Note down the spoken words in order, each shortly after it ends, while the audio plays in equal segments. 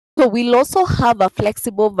So we'll also have a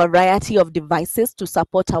flexible variety of devices to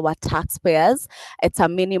support our taxpayers at a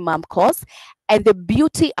minimum cost. And the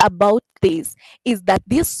beauty about this is that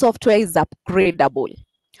this software is upgradable.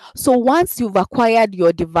 So once you've acquired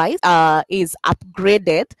your device, is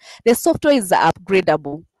upgraded, the software is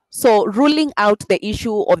upgradable. So ruling out the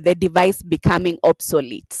issue of the device becoming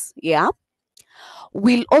obsolete. Yeah.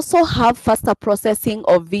 We'll also have faster processing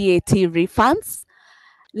of VAT refunds.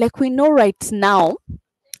 Like we know right now,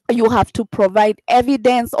 you have to provide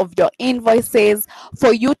evidence of your invoices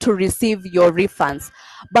for you to receive your refunds.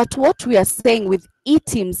 But what we are saying with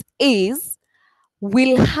eTeams is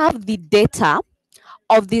we'll have the data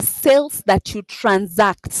of the sales that you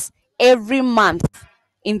transact every month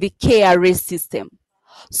in the KRA system.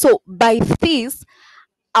 So by this,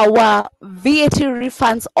 our VAT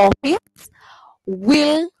refunds office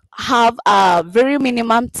will have a very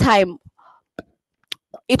minimum time.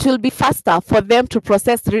 It will be faster for them to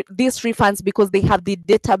process these refunds because they have the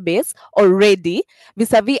database already,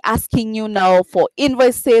 vis-a-vis asking you now for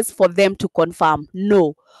invoices for them to confirm.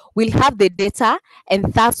 No, we'll have the data,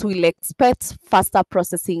 and thus we'll expect faster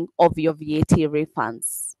processing of your VAT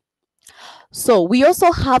refunds. So we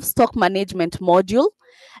also have stock management module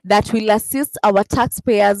that will assist our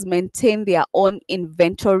taxpayers maintain their own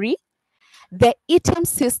inventory. The eTeams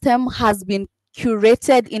system has been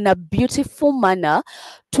curated in a beautiful manner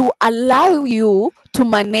to allow you to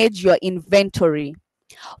manage your inventory.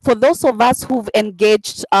 For those of us who've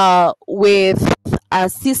engaged with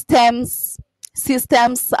systems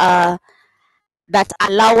that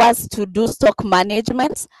allow us to do stock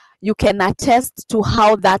management, you can attest to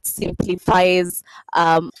how that simplifies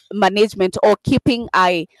management or keeping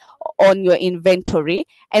eye on your inventory.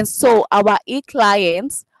 And so our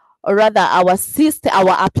e-clients, or rather our system,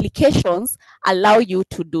 our applications allow you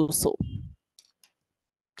to do so.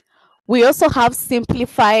 We also have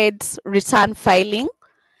simplified return filing.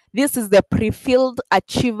 This is the pre-filled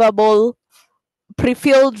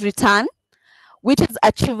return, which is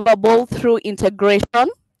achievable through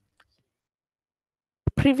integration.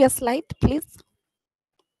 Previous slide, please.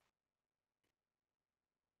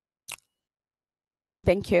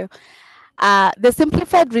 Thank you. The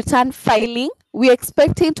simplified return filing, we're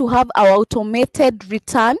expecting to have our automated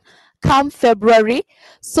return come February.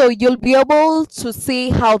 So you'll be able to see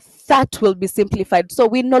how that will be simplified. So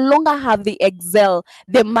we no longer have the Excel,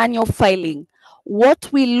 the manual filing. What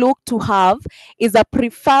we look to have is a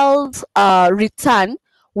pre-filed return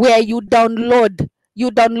where you download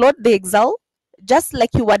the Excel just like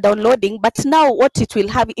you were downloading, but now what it will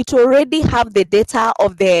have, it already have the data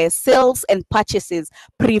of the sales and purchases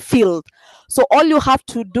pre-filled. So all you have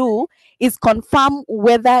to do is confirm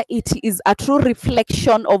whether it is a true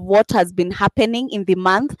reflection of what has been happening in the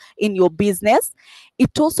month in your business.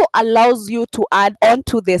 It also allows you to add on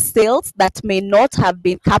to the sales that may not have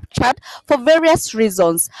been captured for various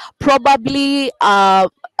reasons, probably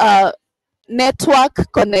network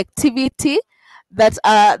connectivity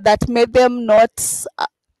that made them not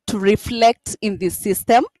to reflect in the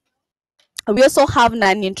system. We also have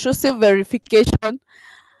non-intrusive verification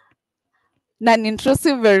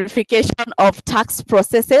of tax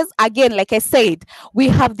processes. Again, like I said, we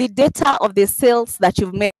have the data of the sales that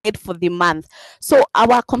you've made for the month. So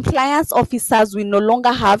our compliance officers will no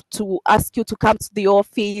longer have to ask you to come to the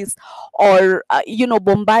office or,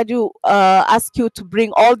 bombard you, ask you to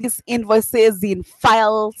bring all these invoices in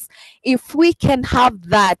files. If we can have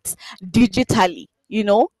that digitally,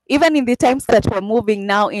 even in the times that we're moving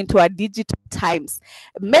now into our digital times,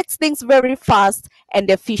 it makes things very fast and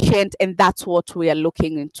efficient, and that's what we are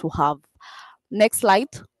looking to have. Next slide.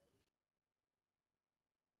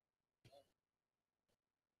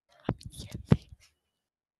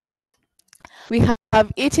 We have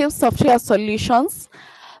eTeams software solutions.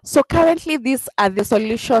 So currently these are the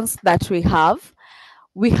solutions that we have.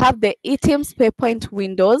 We have the eTeams PayPoint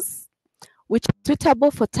Windows, which is suitable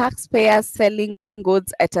for taxpayers selling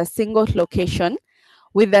goods at a single location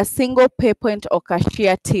with a single PayPoint or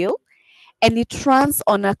cashier till, and it runs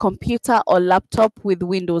on a computer or laptop with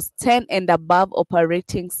Windows 10 and above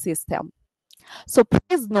operating system. So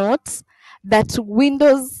please note that the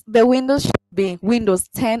Windows should be Windows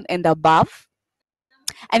 10 and above.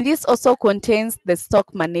 And this also contains the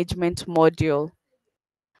stock management module.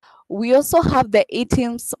 We also have the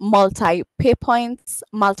eTeams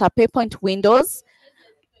multi-PayPoint Windows.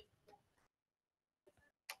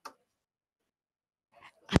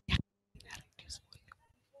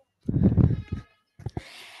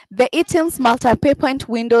 The eTeams multi-PayPoint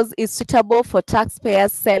Windows is suitable for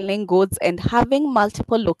taxpayers selling goods and having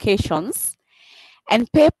multiple locations and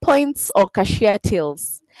PayPoints or cashier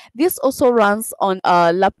tills. This also runs on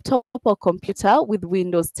a laptop or computer with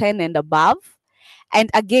Windows 10 and above. And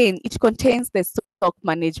again, it contains the stock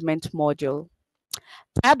management module.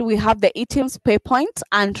 Third, we have the eTeams PayPoint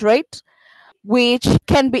Android, which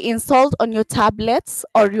can be installed on your tablets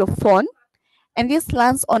or your phone. And this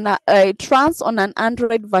runs on an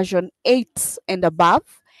Android version 8 and above.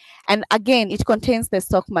 And again, it contains the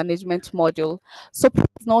stock management module. So please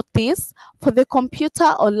note this, for the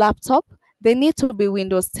computer or laptop, they need to be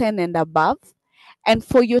Windows 10 and above. And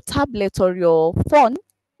for your tablet or your phone,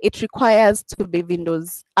 it requires to be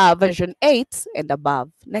Windows version 8 and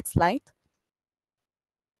above. Next slide.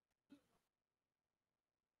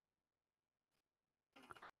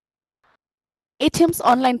 ATM's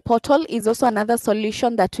online portal is also another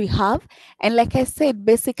solution that we have. And like I said,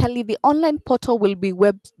 basically the online portal will be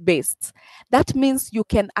web-based. That means you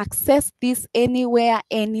can access this anywhere,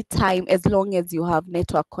 anytime, as long as you have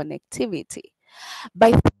network connectivity.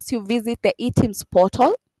 By this, you visit the eTeams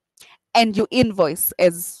portal and you invoice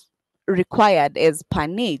as required, as per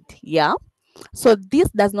need. Yeah. So this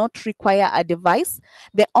does not require a device.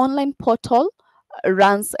 The online portal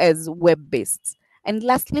runs as web-based. And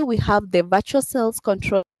lastly, we have the virtual sales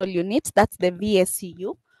control unit, that's the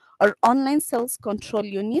VSCU, or online sales control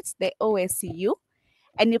unit, the OSCU,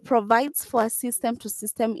 and it provides for a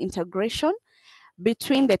system-to-system integration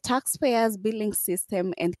between the taxpayers billing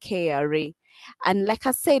system and KRA. And like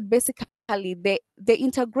I said, basically the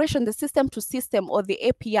integration, the system to system or the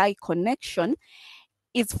API connection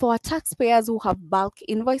is for taxpayers who have bulk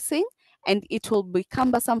invoicing, and it will be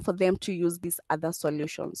cumbersome for them to use these other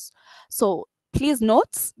solutions. So please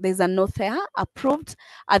note, there's a note there, approved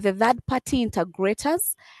are the third-party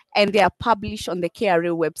integrators, and they are published on the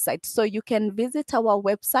KRA website. So you can visit our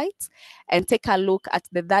website and take a look at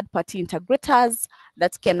the third-party integrators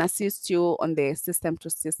that can assist you on the system to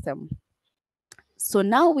system. So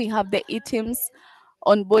now we have the eTeams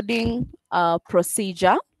onboarding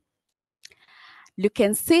procedure. You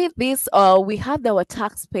can see this, we have our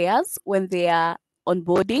taxpayers when they are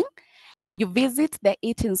onboarding. You visit the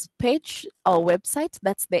eTeams page or website,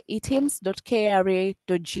 that's the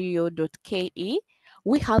eteams.kra.go.ke.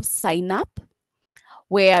 We have sign up,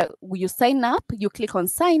 where you sign up, you click on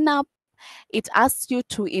sign up, it asks you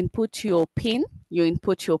to input your PIN, you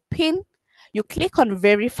click on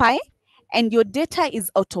verify, and your data is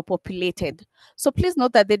auto-populated. So please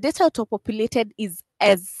note that the data auto-populated is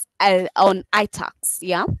as on iTax,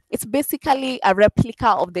 yeah? It's basically a replica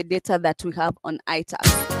of the data that we have on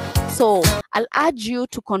iTax. So I'll urge you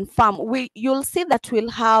to confirm. You'll see that we'll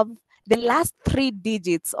have the last 3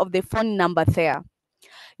 digits of the phone number there.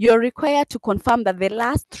 You're required to confirm that the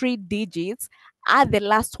last 3 digits are the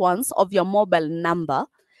last ones of your mobile number.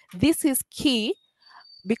 This is key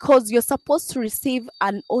because you're supposed to receive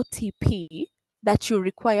an OTP that you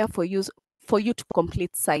require for you to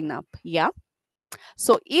complete sign up. Yeah.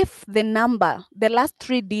 So if the last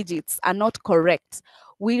 3 digits are not correct,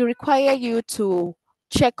 we require you to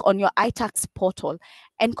check on your iTax portal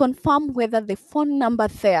and confirm whether the phone number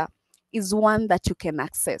there is one that you can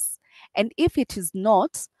access. And if it is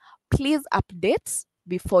not, please update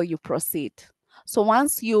before you proceed. So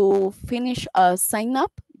once you finish a sign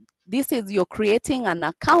up, this is you're creating an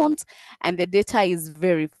account and the data is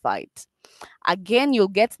verified. Again, you'll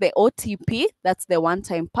get the OTP, that's the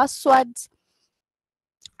one-time password.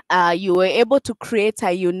 You were able to create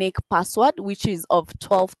a unique password, which is of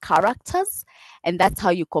 12 characters, and that's how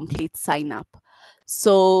you complete sign up.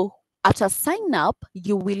 So after sign up,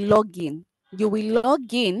 you will log in. You will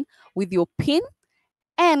log in with your PIN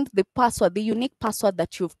and the password, the unique password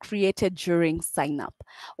that you've created during sign up.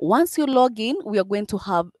 Once you log in, we are going to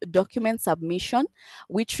have document submission,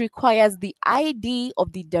 which requires the ID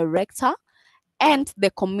of the director and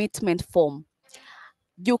the commitment form.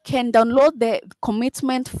 You can download the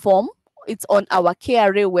commitment form. It's on our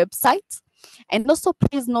KRA website. And also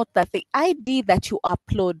please note that the ID that you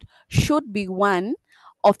upload should be one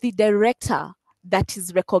of the director that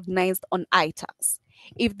is recognized on iTax.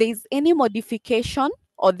 If there's any modification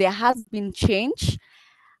or there has been change,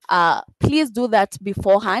 please do that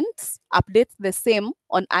beforehand. Update the same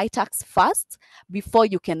on iTax first before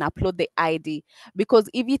you can upload the ID. Because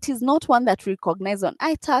if it is not one that recognized on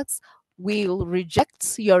iTax, we'll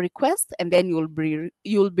reject your request and then you'll be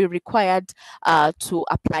required to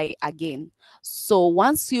apply again. So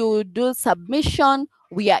once you do submission,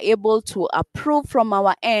 we are able to approve from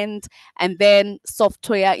our end, and then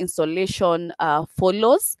software installation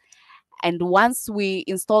follows. And once we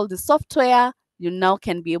install the software, you now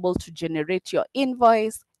can be able to generate your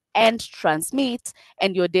invoice and transmit,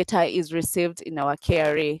 and your data is received in our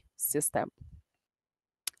KRA system.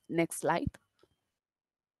 Next slide.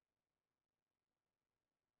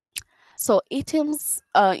 So items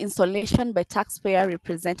installation by taxpayer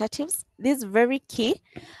representatives. This is very key.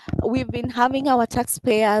 We've been having our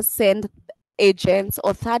taxpayers send agents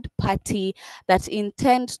or third party that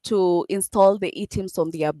intend to install the items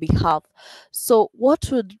on their behalf. So what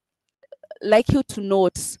would like you to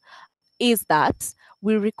note is that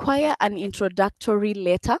we require an introductory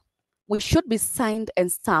letter which should be signed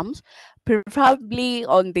and stamped, preferably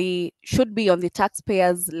should be on the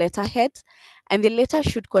taxpayer's letterhead, and the letter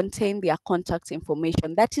should contain their contact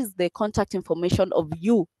information. That is the contact information of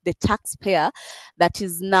you, the taxpayer, that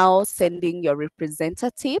is now sending your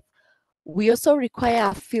representative. We also require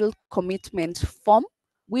a field commitment form,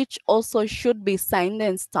 which also should be signed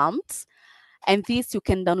and stamped, and this you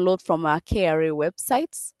can download from our KRA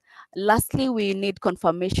websites. Lastly, we need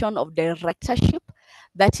confirmation of directorship.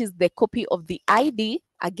 That is the copy of the ID.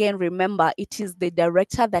 Again, remember, it is the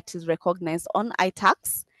director that is recognized on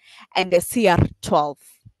iTax, and the CR12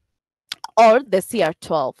 or the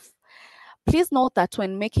CR12. Please note that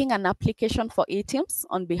when making an application for ATMs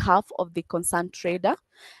on behalf of the concerned trader,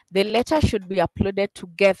 the letter should be uploaded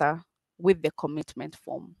together with the commitment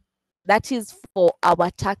form. That is for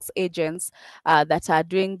our tax agents that are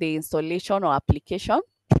doing the installation or application.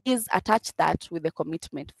 Please attach that with the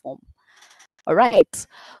commitment form. All right.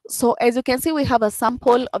 So as you can see, we have a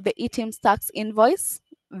sample of the ETIMS tax invoice,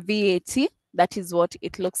 VAT. That is what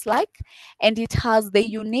it looks like. And it has the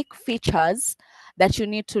unique features that you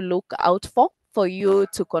need to look out for you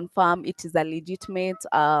to confirm it is a legitimate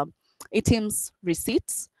ETIMS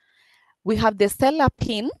receipt. We have the seller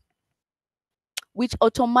PIN, which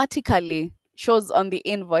automatically shows on the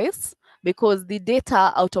invoice because the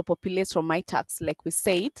data auto-populates from my tax, like we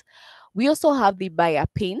said. We also have the buyer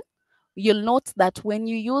PIN. You'll note that when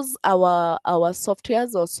you use our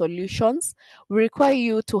softwares or solutions, we require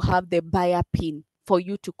you to have the buyer PIN for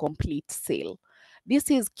you to complete sale.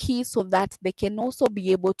 This is key so that they can also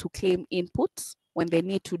be able to claim inputs when they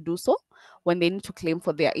need to do so, when they need to claim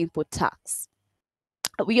for their input tax.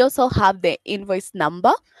 We also have the invoice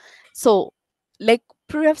number. So like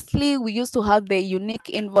previously, we used to have the unique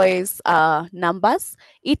invoice numbers.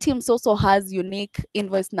 eTeams also has unique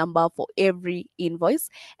invoice number for every invoice.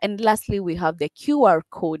 And lastly, we have the QR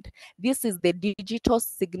code. This is the digital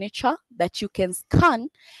signature that you can scan,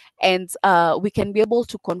 and we can be able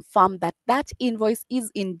to confirm that that invoice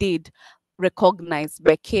is indeed recognized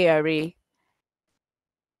by KRA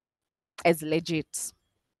as legit.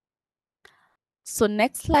 So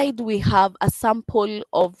next slide, we have a sample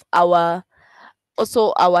of our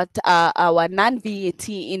non-VAT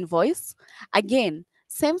invoice. Again,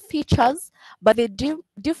 same features, but the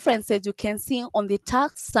differences you can see on the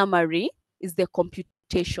tax summary is the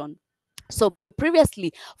computation. So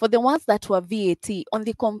previously, for the ones that were VAT, on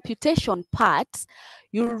the computation part,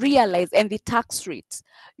 you realize, and the tax rate,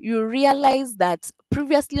 you realize that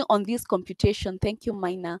previously on this computation, thank you,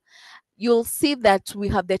 Mina, you'll see that we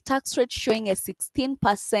have the tax rate showing a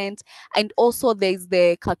 16%, and also there's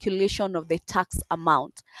the calculation of the tax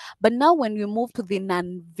amount. But now when we move to the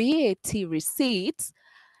non-VAT receipts,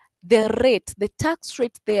 the tax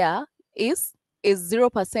rate there is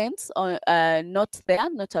 0%, or not there,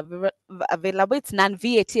 not available. It's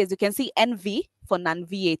non-VAT, as you can see, NV for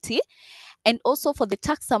non-VAT, and also for the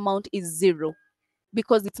tax amount is 0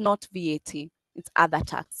 because it's not VAT, it's other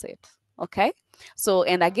tax rate. Okay, so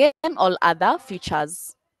and again, all other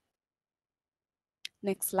features.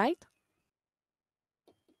 Next slide.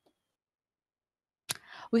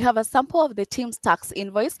 We have a sample of the team's tax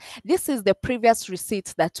invoice. This is the previous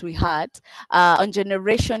receipt that we had on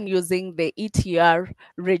generation using the ETR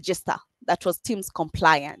register. That was Teams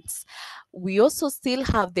compliance. We also still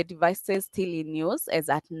have the devices still in use as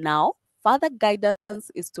at now. Further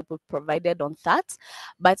guidance is to be provided on that.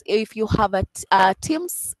 But if you have a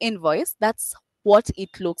Teams invoice, that's what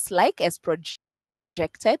it looks like as projected.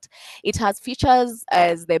 It has features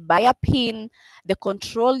as the buyer PIN, the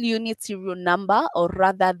control unit serial number, or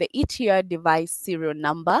rather the ETR device serial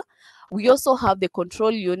number. We also have the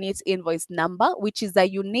control unit invoice number, which is a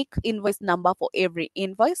unique invoice number for every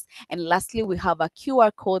invoice. And lastly, we have a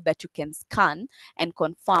QR code that you can scan and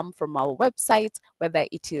confirm from our website whether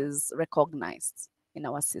it is recognized in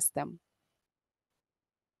our system.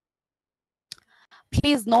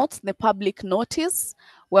 Please note the public notice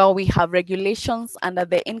where we have regulations under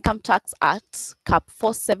the Income Tax Act, Cap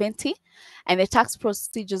 470, and the Tax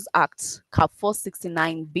Procedures Act, Cap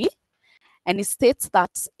 469B. And it states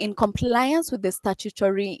that in compliance with the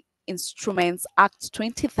Statutory Instruments Act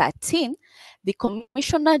 2013, the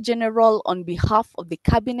Commissioner General, on behalf of the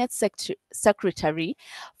Cabinet Secretary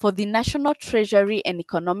for the National Treasury and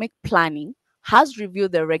Economic Planning, has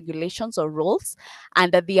reviewed the regulations or rules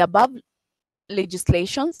under the above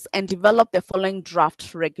legislations and developed the following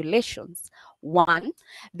draft regulations. One,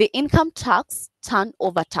 the Income Tax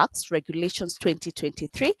Turnover Tax Regulations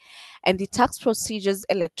 2023 and the Tax Procedures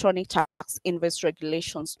Electronic Tax Invoice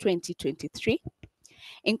Regulations 2023.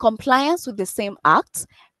 In compliance with the same Act,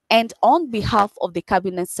 and on behalf of the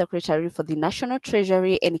Cabinet Secretary for the National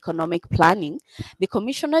Treasury and Economic Planning, the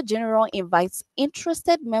Commissioner General invites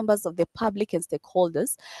interested members of the public and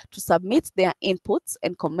stakeholders to submit their inputs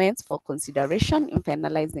and comments for consideration in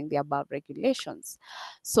finalizing the above regulations.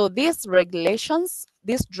 So these regulations,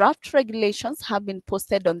 these draft regulations have been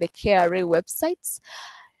posted on the KRA websites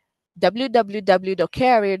www.kra.go.ke.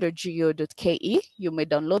 You may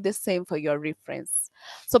download the same for your reference.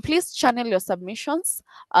 So please channel your submissions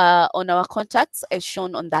on our contacts as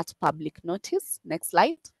shown on that public notice. Next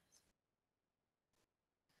slide.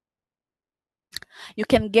 You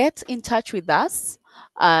can get in touch with us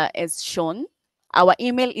as shown. Our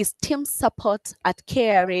email is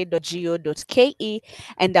teamsupport@kra.go.ke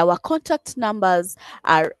and our contact numbers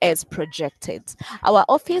are as projected. Our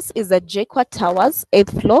office is at Jekwa Towers,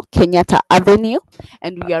 8th floor, Kenyatta Avenue,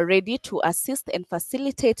 and we are ready to assist and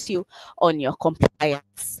facilitate you on your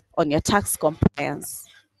compliance, on your tax compliance.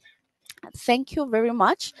 Thank you very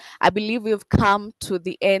much. I believe we've come to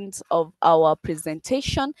the end of our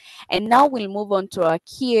presentation, and now we'll move on to our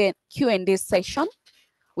Q&A session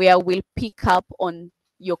where we'll pick up on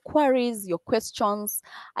your queries, your questions.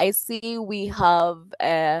 I see we have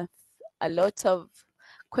a lot of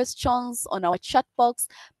questions on our chat box.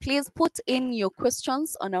 Please put in your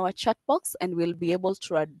questions on our chat box and we'll be able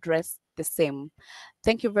to address the same.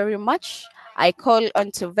 Thank you very much. I call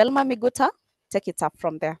on to Velma Miguta. Take it up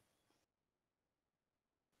from there.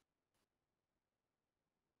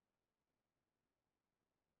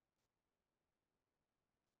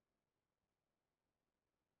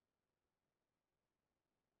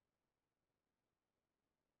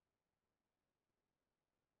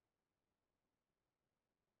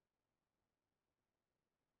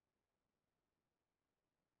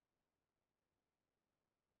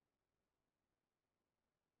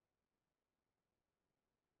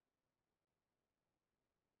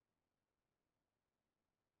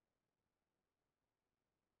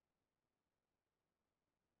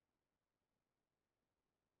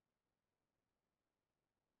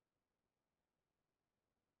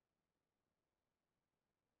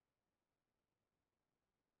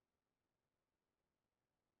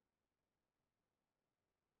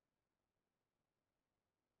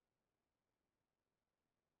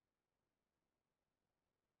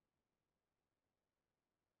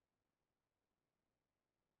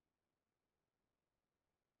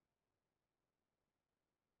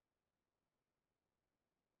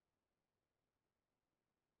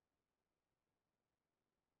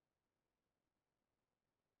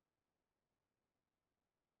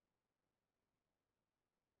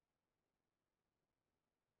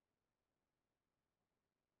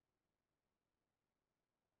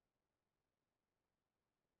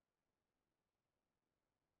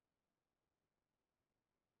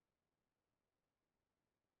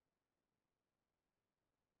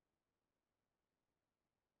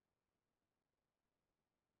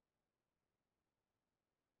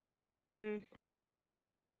 Mm.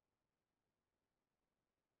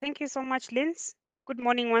 Thank you so much, Linz. Good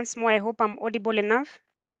morning once more. I hope I'm audible enough.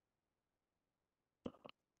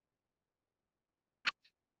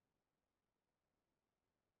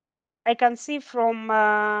 I can see from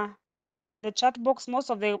the chat box,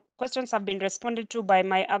 most of the questions have been responded to by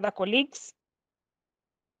my other colleagues.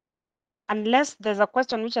 Unless there's a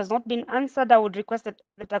question which has not been answered, I would request that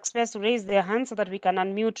the taxpayers to raise their hands so that we can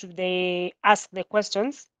unmute they ask the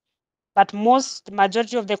questions. But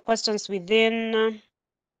majority of the questions within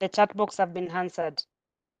the chat box have been answered.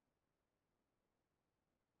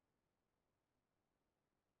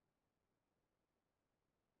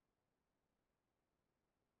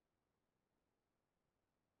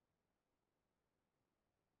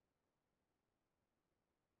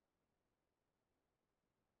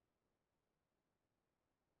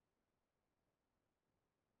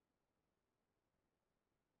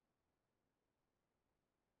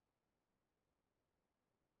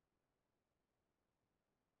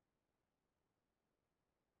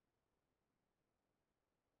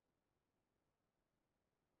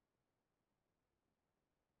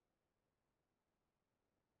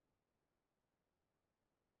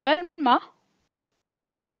 Velma,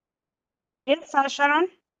 Yes, Sharon.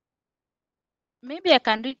 maybe I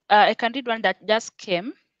can read one that just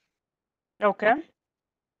came. Okay.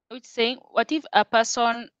 It's saying, what if a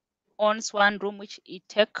person owns one room which he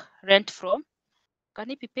take rent from, Can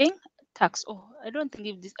he be paying tax? Oh, I don't think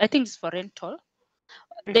if this. I think it's for rental.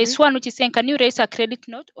 There's one which is saying, can you raise a credit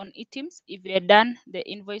note on eTeams if you are done the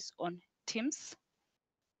invoice on Teams?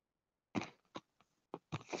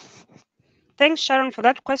 Thanks, Sharon, for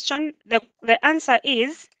that question. The answer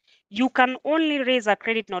is you can only raise a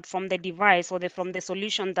credit note from the device or from the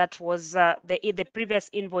solution that was the previous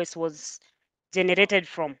invoice was generated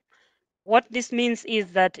from. What this means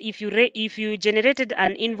is that if you generated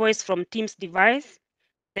an invoice from Teams device,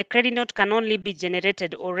 the credit note can only be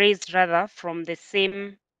generated or raised rather from the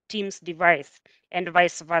same Teams device and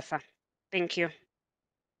vice versa. Thank you.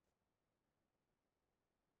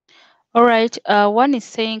 All right. One is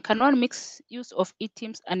saying, can one mix use of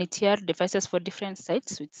eTeams and ETR devices for different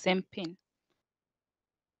sites with same pin?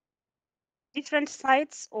 Different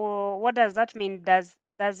sites, or what does that mean? Does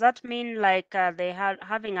that mean like they are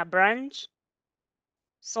having a branch?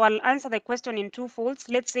 So I'll answer the question in two folds.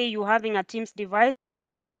 Let's say you're having a Teams device,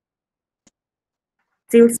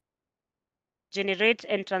 still generate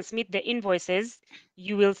and transmit the invoices,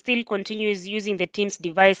 you will still continue using the Teams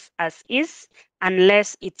device as is,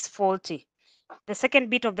 unless it's faulty. The second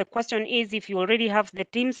bit of the question is if you already have the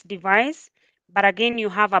Teams device, but again you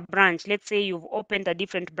have a branch. Let's say you've opened a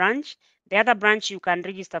different branch. The other branch you can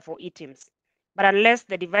register for eTeams. But unless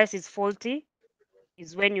the device is faulty,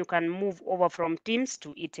 is when you can move over from Teams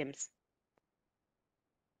to eTeams.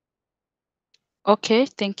 Okay,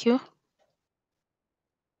 thank you.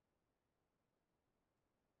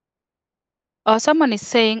 Someone is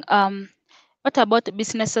saying, what about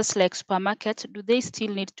businesses like supermarkets? Do they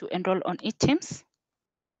still need to enroll on eTeams?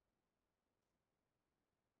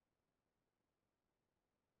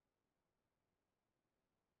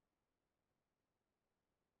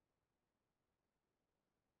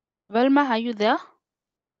 Velma, are you there?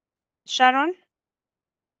 Sharon?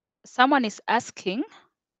 Someone is asking,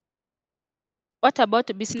 what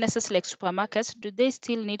about businesses like supermarkets? Do they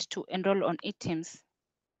still need to enroll on eTeams?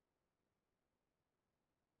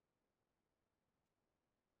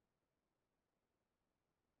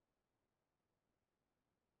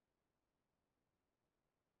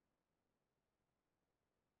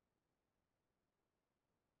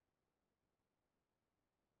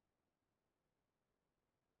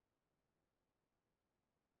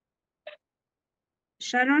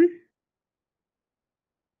 Sharon?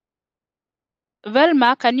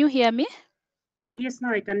 Velma, can you hear me? Yes,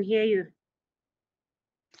 now I can hear you.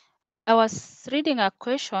 I was reading a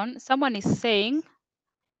question. Someone is saying,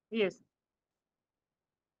 Yes.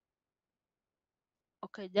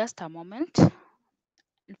 okay, just a moment.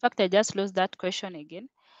 In fact, I just lost that question again.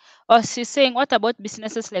 Oh, she's saying, what about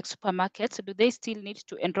businesses like supermarkets? Do they still need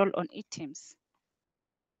to enroll on eTeams?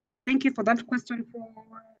 Thank you for that question. For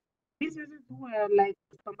businesses who are like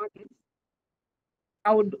supermarkets,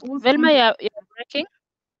 I would also Velma, want you're breaking?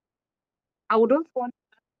 I would also want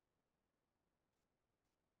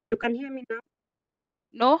you can hear me now.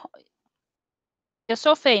 No, you're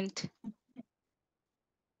so faint.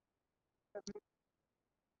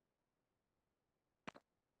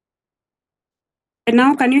 And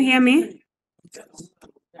now can you hear me?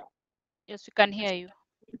 Yes, we can hear you.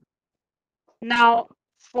 Now,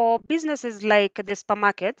 for businesses like the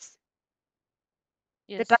supermarkets,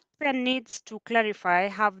 the Yes, taxpayer needs to clarify,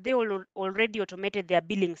 have they already automated their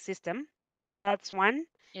billing system? That's one.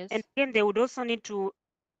 yes, And again, they would also need to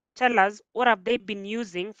tell us what have they been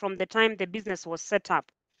using from the time the business was set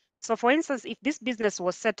up. So for instance, if this business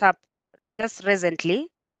was set up just recently,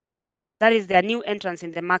 that is their new entrance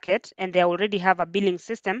in the market, and they already have a billing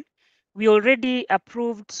system, we already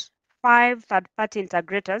approved 5 third-party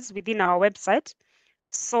integrators within our website.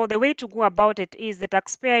 So the way to go about it is the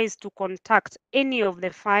taxpayer is to contact any of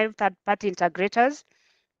the 5 third-party integrators.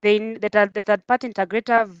 The third-party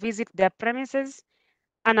integrator visit their premises,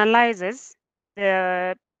 analyzes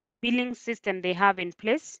the billing system they have in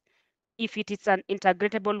place, if it is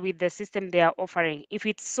integratable with the system they are offering. If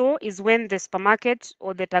it's so, is when the supermarket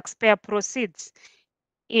or the taxpayer proceeds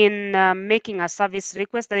in making a service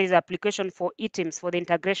request, that is application for eTeams for the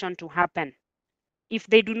integration to happen. If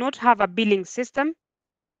they do not have a billing system,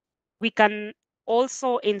 we can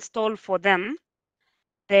also install for them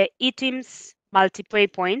the eTeams multi-pay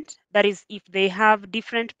point. That is, if they have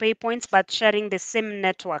different pay points but sharing the same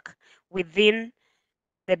network within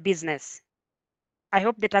the business. I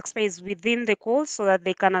hope the taxpayer is within the call so that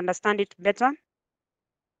they can understand it better.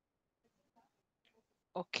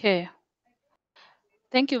 okay.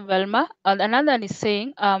 Thank you, Velma. And another one is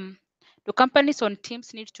saying, do companies on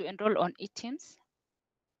Teams need to enroll on eTeams?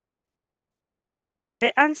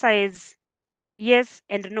 The answer is yes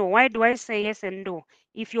and no. Why do I say yes and no?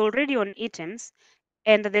 If you're already on eTeams,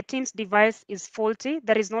 and the Teams device is faulty,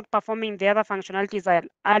 that is not performing the other functionalities I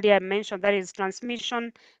earlier mentioned, that is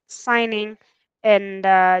transmission, signing, and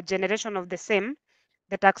generation of the same,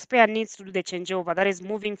 the taxpayer needs to do the changeover, that is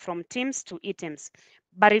moving from Teams to eTeams.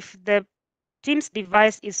 But if the Teams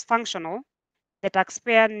device is functional, the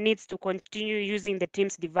taxpayer needs to continue using the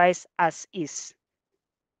Teams device as is.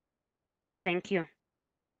 Thank you.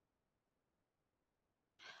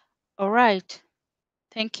 All right.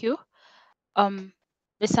 Thank you.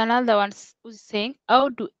 There's another one who's saying, how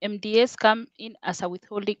do MDAs come in as a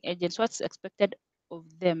withholding agents? What's expected of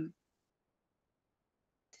them?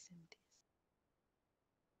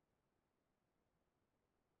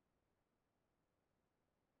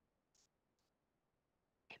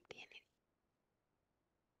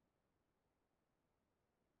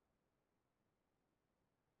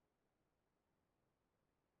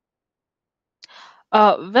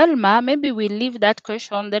 Velma, maybe we'll leave that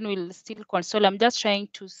question, then we'll still console. I'm just trying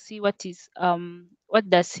to see what does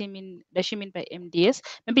she mean by MDS?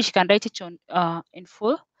 Maybe she can write it on in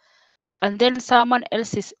full. And then someone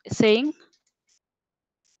else is saying,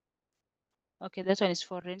 okay, that one is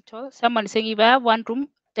for rental. Someone is saying, if I have one room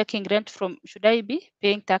taking rent from, should I be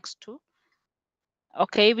paying tax too?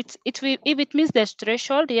 Okay, if it means there's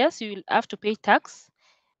threshold, yes, you will have to pay tax.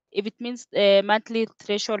 If it means the monthly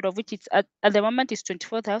threshold of which it's at the moment is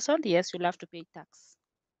 24,000, yes, you'll have to pay tax.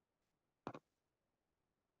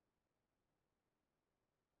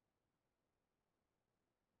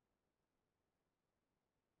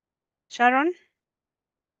 Sharon?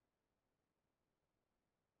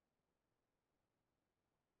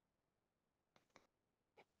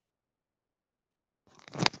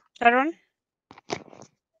 Sharon?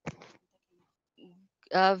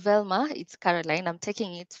 Velma, it's Caroline. I'm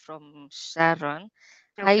taking it from Sharon.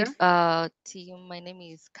 Okay. Hi, team. My name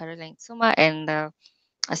is Caroline Suma, and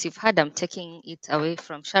as you've heard, I'm taking it away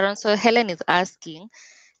from Sharon. So Helen is asking,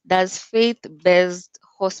 does faith-based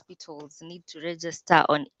hospitals need to register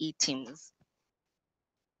on eTeams?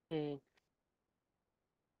 Yes.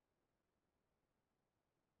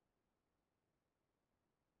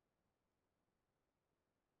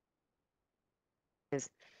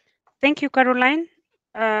 Thank you, Caroline.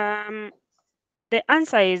 The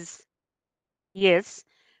answer is yes,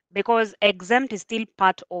 because exempt is still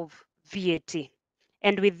part of VAT.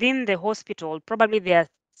 And within the hospital, probably the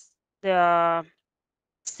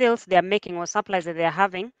sales they are making or supplies that they are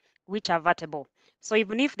having, which are vatable. So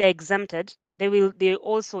even if they're exempted, they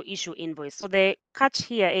also issue invoice. So the catch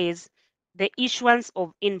here is the issuance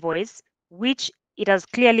of invoice, which it has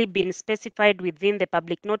clearly been specified within the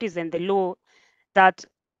public notice and the law that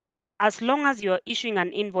as long as you're issuing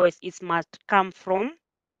an invoice, it must come from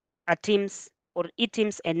a Teams or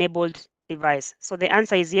eTeams enabled device. So the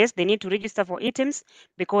answer is yes, they need to register for eTeams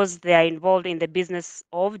because they are involved in the business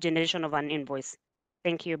of generation of an invoice.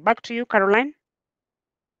 Thank you. Back to you, Caroline.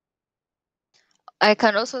 I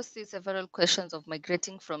can also see several questions of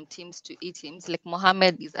migrating from Teams to eTeams. Like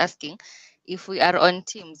Mohammed is asking, if we are on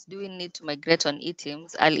Teams, do we need to migrate on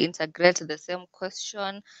eTeams? I'll integrate the same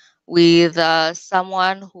question with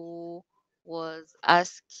someone who was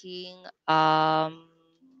asking,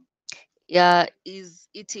 yeah, is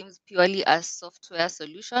eTeams purely a software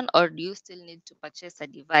solution, or do you still need to purchase a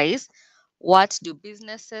device? What do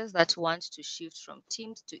businesses that want to shift from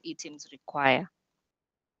Teams to eTeams require?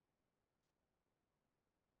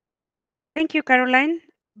 Thank you, Caroline.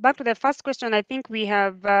 Back to the first question, I think we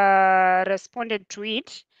have responded to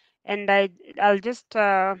it, and I'll just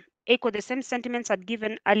echo the same sentiments I'd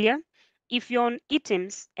given earlier. If you're on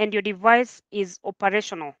eTeams and your device is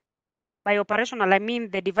operational, by operational, I mean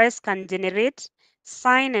the device can generate,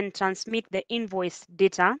 sign, and transmit the invoice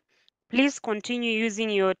data. Please continue using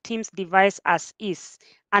your Teams device as is.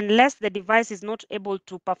 Unless the device is not able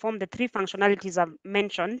to perform the three functionalities I've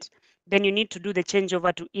mentioned, then you need to do the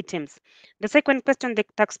changeover to eTeams. The second question the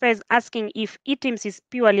taxpayer is asking if eTeams is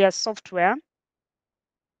purely a software-based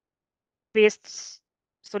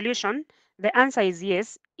solution. The answer is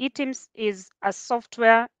yes. eTeams is a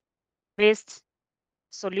software-based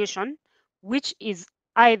solution, which is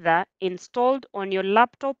either installed on your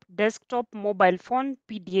laptop, desktop, mobile phone,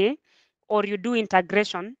 PDA, or you do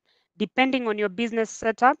integration depending on your business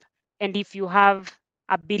setup and if you have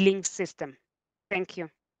a billing system. Thank you.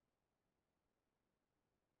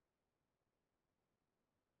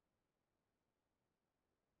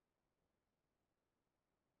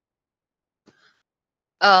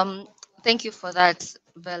 Thank you for that,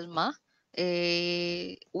 Velma.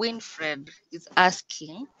 Winfred is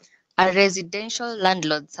asking, are residential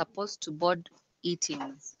landlords supposed to board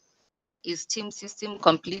eTeams? Is Team system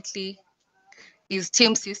completely is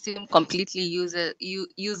Teams system completely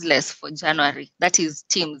useless for January? That is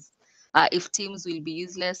Teams. If Teams will be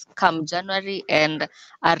useless come January, and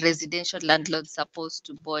are residential landlords supposed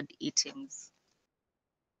to board e-Teams?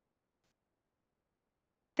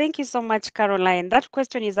 Thank you so much, Caroline. That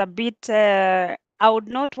question is a bit, I would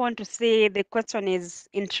not want to say the question is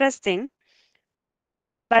interesting,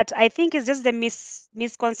 but I think it's just the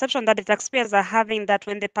misconception that the taxpayers are having that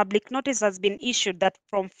when the public notice has been issued that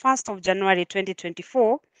from 1st of January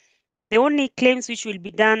 2024, the only claims which will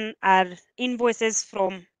be done are invoices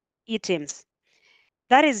from e-Teams.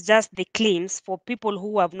 That is just the claims for people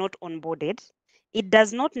who have not onboarded. It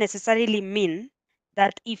does not necessarily mean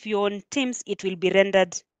that if you're on Teams, it will be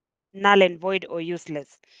rendered null and void or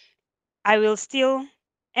useless. I will still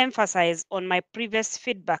emphasize on my previous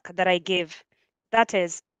feedback that I gave. That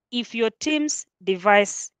is, if your Teams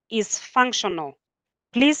device is functional,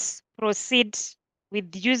 please proceed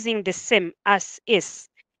with using the same as is.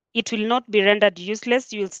 It will not be rendered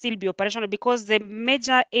useless. You will still be operational because the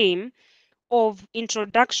major aim of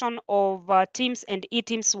introduction of Teams and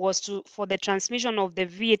e-Teams was for the transmission of the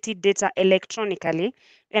VAT data electronically,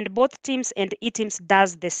 and both Teams and e-Teams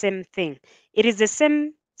does the same thing. It is the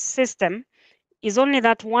same system, is only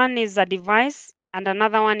that one is a device and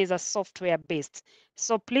another one is a software based.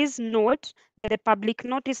 So please note that the public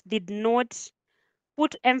notice did not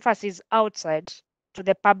put emphasis outside to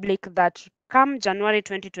the public that come January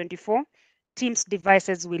 2024, Teams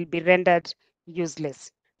devices will be rendered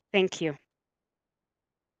useless. Thank you.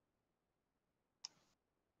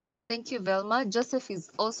 Thank you, Velma. Joseph is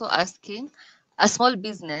also asking, a small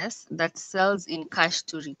business that sells in cash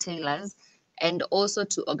to retailers and also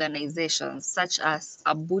to organizations such as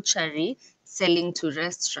a butchery selling to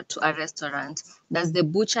a restaurant, does the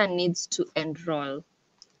butcher needs to enroll?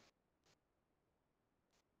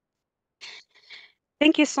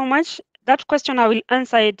 Thank you so much. That question, I will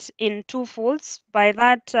answer it in two folds. By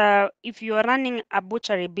that, if you are running a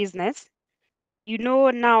butchery business, you know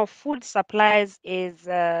now food supplies is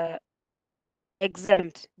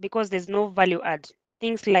exempt because there's no value add.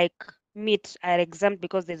 Things like meat are exempt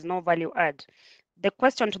because there's no value add. The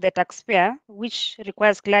question to the taxpayer, which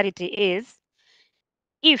requires clarity, is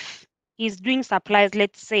if he's doing supplies,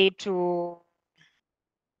 let's say to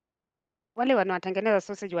wale wanaotengeneza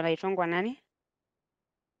sausage wanaitwangwa nani?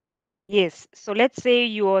 Yes. So let's say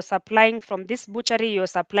you're supplying from this butchery, you're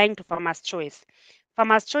supplying to Farmer's Choice.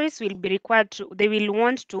 Farmer's Choice will be required to, they will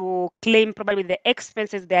want to claim probably the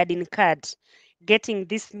expenses they had incurred getting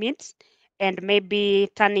this meat and maybe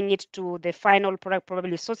turning it to the final product,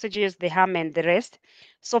 probably sausages, the ham, and the rest.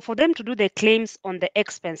 So for them to do the claims on the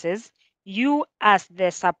expenses, you as the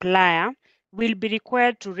supplier will be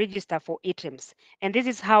required to register for items. And this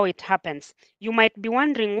is how it happens. You might be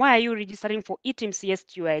wondering, why are you registering for items? Yes,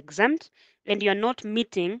 you are exempt and you're not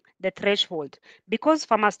meeting the threshold. Because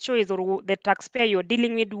Farmer's Choice or the taxpayer you're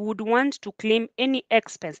dealing with would want to claim any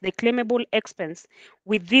expense, the claimable expense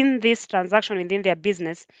within this transaction, within their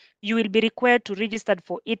business, you will be required to register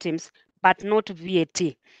for items, but not VAT.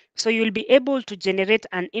 So you'll be able to generate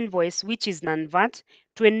an invoice which is non-VAT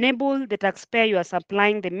to enable the taxpayer you are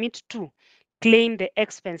supplying the meat to claim the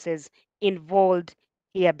expenses involved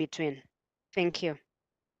here between. Thank you.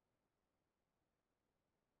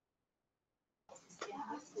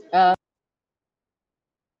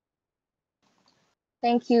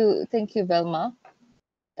 Thank you, Velma.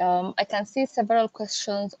 I can see several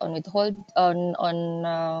questions on withhold on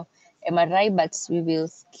MRI, but we will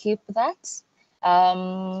skip that.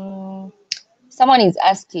 Someone is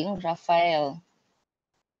asking, Raphael,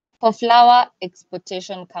 for flower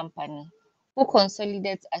exportation company who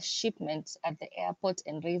consolidates a shipment at the airport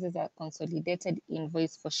and raises a consolidated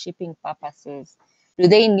invoice for shipping purposes, do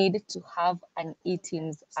they need to have an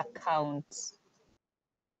e-Teams account?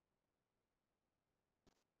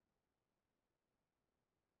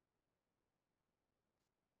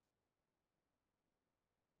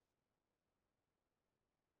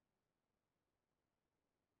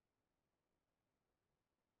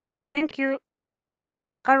 Thank you,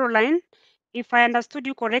 Caroline. If I understood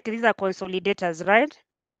you correctly, these are consolidators, right?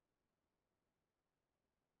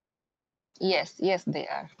 Yes, yes, they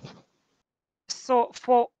are. So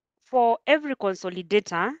for every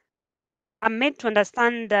consolidator, I'm made to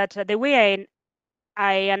understand that the way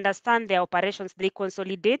I understand their operations, they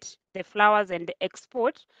consolidate the flowers and the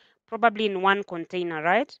export probably in one container,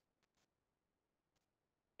 right?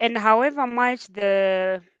 And however much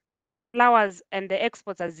the flowers and the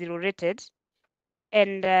exports are zero rated,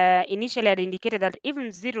 and initially I'd indicated that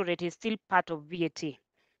even zero rate is still part of VAT.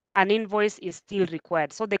 An invoice is still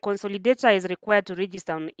required. So the consolidator is required to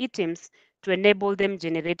register on items to enable them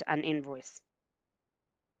generate an invoice.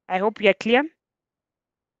 I hope we are clear.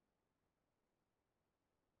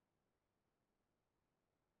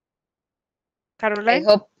 Caroline? I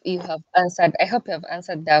hope you have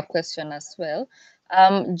answered that question as well.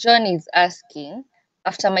 John is asking,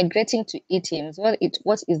 after migrating to eTeams,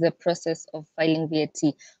 what is the process of filing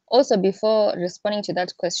VAT? Also, before responding to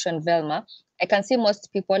that question, Velma, I can see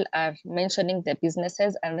most people are mentioning their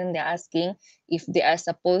businesses and then they're asking if they are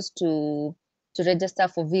supposed to register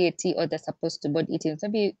for VAT or they're supposed to board eTeams.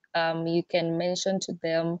 Maybe you can mention to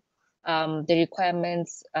them the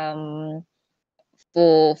requirements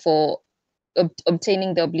for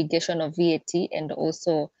obtaining the obligation of VAT and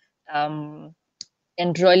also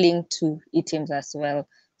enrolling to eTeams as well.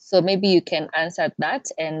 So maybe you can answer that.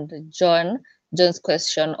 And John's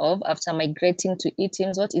question of, after migrating to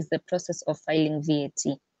eTeams, what is the process of filing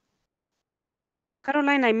VAT?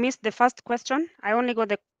 Caroline, I missed the first question. I only got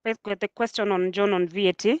the question on John on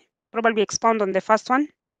VAT. Probably expound on the first one.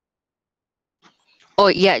 Oh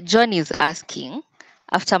yeah, John is asking,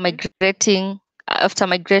 after after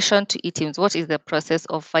migration to eTeams, what is the process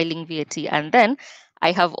of filing VAT? And then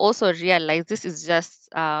I have also realized, this is just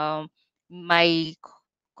my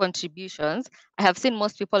contributions. I have seen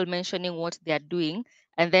most people mentioning what they are doing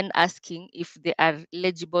and then asking if they are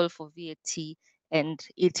eligible for VAT and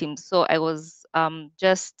eTeams. So I was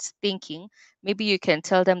just thinking, maybe you can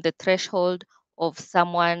tell them the threshold of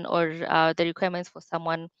someone or the requirements for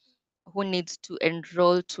someone who needs to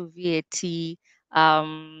enroll to VAT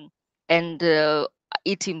and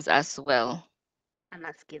eTeams as well.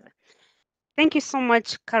 Thank you so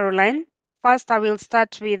much, Caroline. First, I will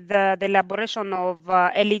start with the elaboration of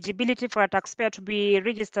eligibility for a taxpayer to be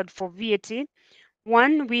registered for VAT.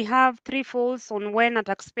 One, we have three folds on when a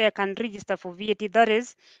taxpayer can register for VAT. That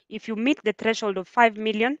is, if you meet the threshold of 5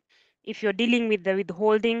 million, if you're dealing with the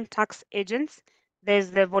withholding tax agents,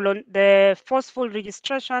 there's the forceful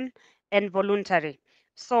registration and voluntary.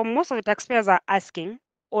 So most of the taxpayers are asking,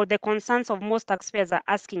 or the concerns of most taxpayers are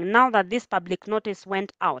asking, now that this public notice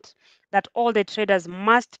went out, that all the traders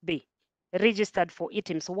must be registered for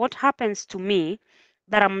eTeams. So what happens to me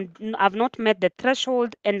that I've not met the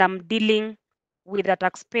threshold and I'm dealing with a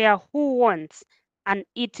taxpayer who wants an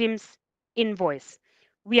eTeams invoice?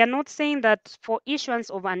 We are not saying that for issuance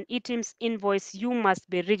of an eTeams invoice, you must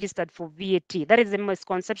be registered for VAT. That is the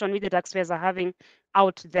misconception which the taxpayers are having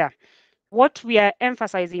out there. What we are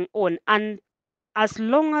emphasizing on, and as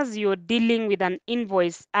long as you're dealing with an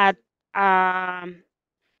invoice at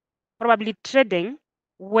probably trading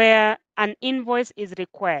where an invoice is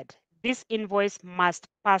required, this invoice must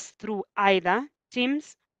pass through either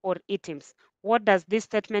Teams or eTeams. What does this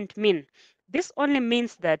statement mean? This only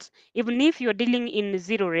means that even if you're dealing in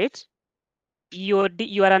zero rate, you are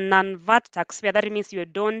a non-VAT taxpayer, that means you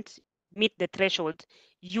don't meet the threshold,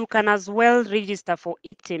 you can as well register for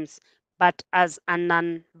eTeams, but as a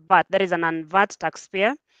non-VAT, that is a non-VAT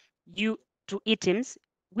taxpayer, you to eTeams,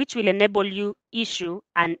 which will enable you issue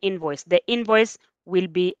an invoice. The invoice will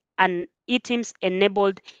be an eTeams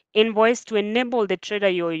enabled invoice to enable the trader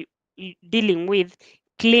you're dealing with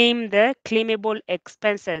claim the claimable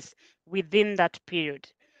expenses within that period.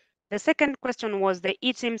 The second question was the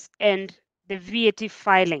eTeams and the VAT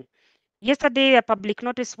filing. Yesterday, a public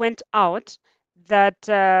notice went out that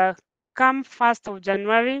come 1st of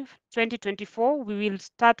January 2024, we will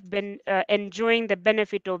start enjoying the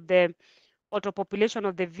benefit of the auto-population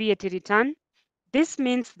of the VAT return. This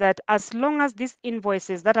means that as long as these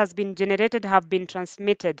invoices that has been generated have been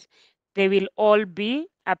transmitted, they will all be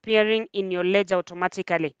appearing in your ledger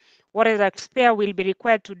automatically. What a taxpayer will be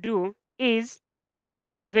required to do is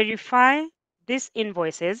verify these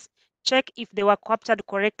invoices, check if they were captured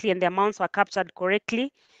correctly and the amounts were captured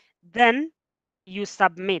correctly, then you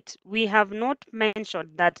submit. We have not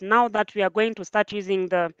mentioned that now that we are going to start using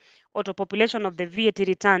the auto-population of the VAT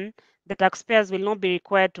return, the taxpayers will not be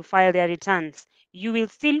required to file their returns. You will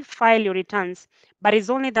still file your returns, but it's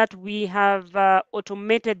only that we have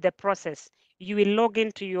automated the process. You will log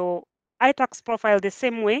into your iTax profile the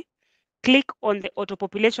same way, click on the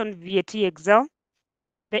auto-population VAT Excel,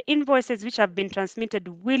 the invoices which have been transmitted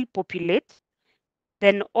will populate.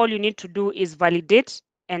 Then all you need to do is validate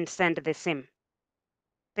and send the same.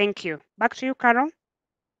 Thank you. Back to you, Carol.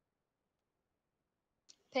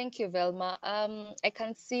 Thank you, Velma. I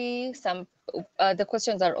can see some the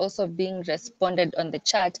questions are also being responded on the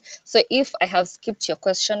chat. So if I have skipped your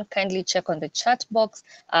question, kindly check on the chat box.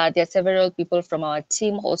 There are several people from our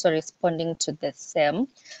team also responding to the same.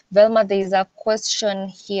 Velma, there is a question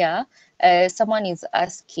here. Someone is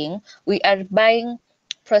asking, we are buying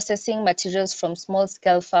processing materials from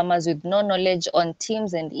small-scale farmers with no knowledge on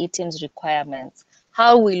Teams and eTeams requirements.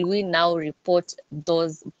 How will we now report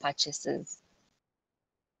those purchases?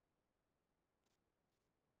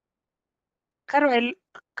 Carol,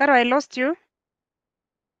 I lost you.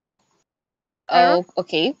 Oh,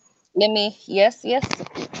 okay.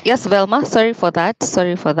 Yes, Velma. Sorry for that.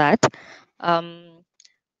 Um,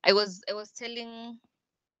 I was telling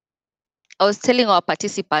our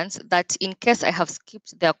participants that in case I have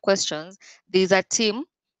skipped their questions, there's a team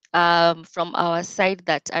from our side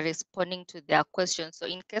that are responding to their questions. So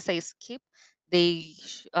in case I skip, they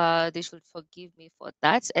should forgive me for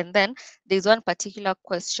that. And then there's one particular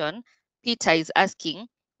question Peter is asking.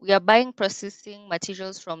 We are buying processing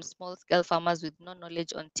materials from small scale farmers with no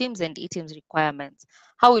knowledge on teams and e-teams requirements.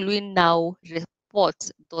 How will we now report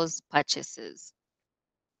those purchases?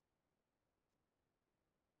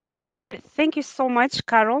 Thank you so much,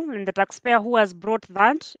 Carol, and the taxpayer who has brought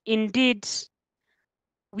that. Indeed,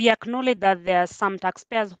 we acknowledge that there are some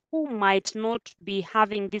taxpayers who might not be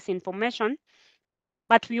having this information,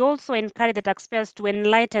 but we also encourage the taxpayers to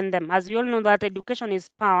enlighten them. As we all know that education is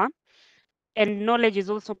power and knowledge is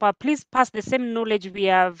also power. Please pass the same knowledge we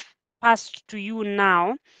have passed to you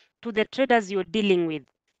now to the traders you're dealing with.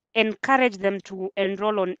 Encourage them to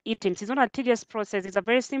enroll on e-teams. It's not a tedious process, it's a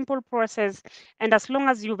very simple process. And as long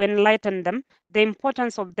as you've enlightened them, the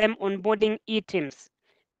importance of them onboarding e-teams,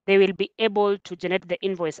 they will be able to generate the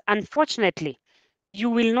invoice. Unfortunately, you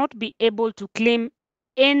will not be able to claim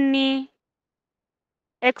any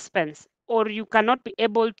expense, or you cannot be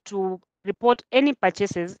able to report any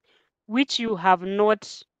purchases which you have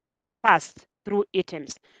not passed through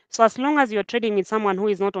e-teams. So as long as you're trading with someone who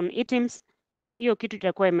is not on e-teams, hiyo kitu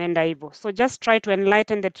itakuwa imeenda hivyo. So just try to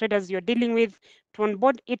enlighten the traders you're dealing with to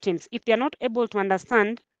onboard e-teams. If they're not able to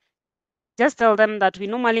understand, just tell them that we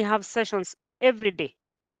normally have sessions every day.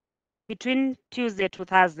 Between Tuesday to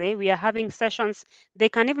Thursday, we are having sessions. They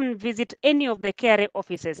can even visit any of the KRA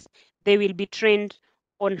offices. They will be trained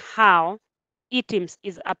on how e-teams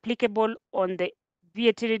is applicable on the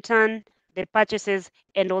VAT return, the purchases,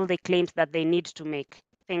 and all the claims that they need to make.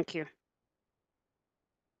 Thank you.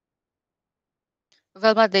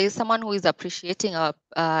 Velma, there is someone who is appreciating our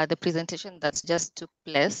the presentation that just took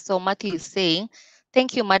place. So Matthew is saying,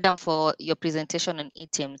 "Thank you, madam, for your presentation on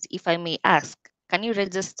e-teams. If I may ask, can you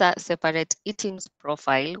register separate e-teams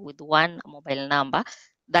profile with one mobile number?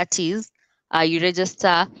 That is, you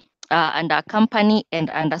register under company and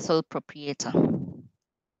under sole proprietor."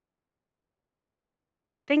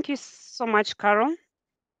 Thank you so much, Carol.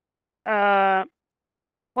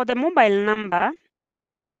 For the mobile number,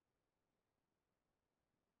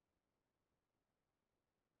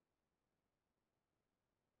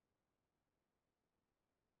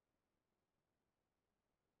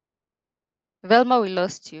 Velma, we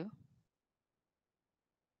lost you.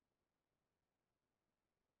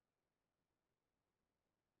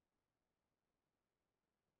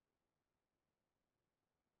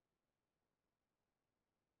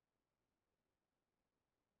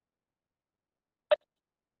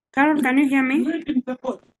 Carol, can you hear me?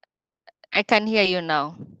 I can hear you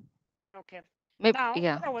now. Okay. Maybe, Now,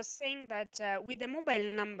 yeah. what I was saying that with the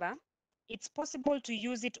mobile number, it's possible to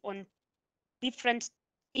use it on different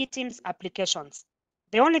e-teams applications.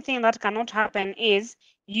 The only thing that cannot happen is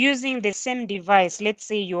using the same device. Let's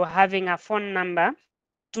say you're having a phone number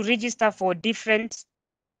to register for different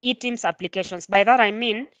e-teams applications. By that I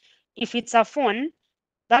mean, if it's a phone,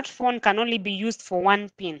 that phone can only be used for one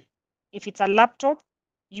pin. If it's a laptop,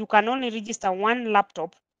 you can only register one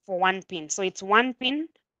laptop for one pin. So it's one pin,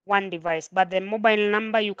 one device. But the mobile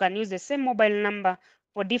number, you can use the same mobile number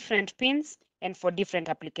for different pins and for different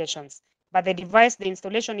applications. But the device the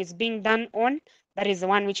installation is being done on, that is the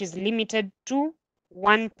one which is limited to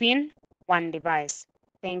one pin, one device.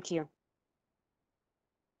 Thank you.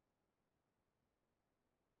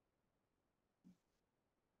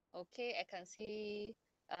 Okay, I can see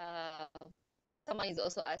someone is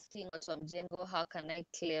also asking also Mjengo, how can I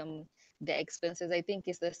claim the expenses? I think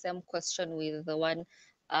it's the same question with the one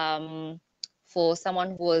for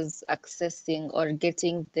someone who was accessing or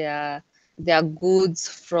getting their goods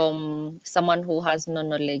from someone who has no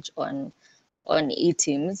knowledge on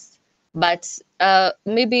e-teams. But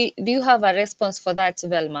maybe do you have a response for that,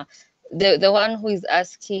 Velma? The one who is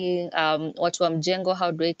asking what Mjengo,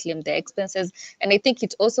 how do I claim the expenses? And I think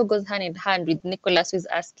it also goes hand in hand with Nicholas, who is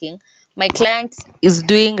asking, my client is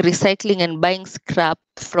doing recycling and buying scrap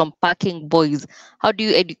from parking boys. How do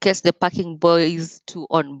you educate the parking boys to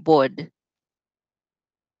onboard?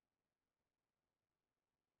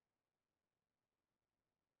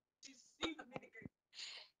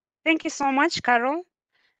 Thank you so much, Carol.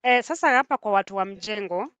 Sasa hapa kwa watu wa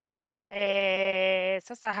Mjengo,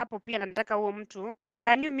 Sasa hapo pia nataka huo mtu,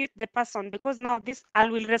 can you mute the person, because now this I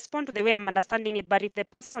will respond to the way I'm understanding it, but if the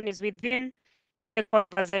person is within the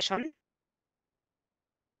conversation,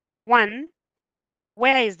 one,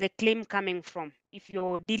 where is the claim coming from if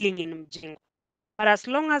you're dealing in mjengo? But as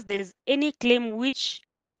long as there is any claim which,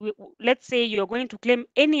 let's say you're going to claim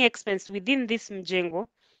any expense within this mjengo,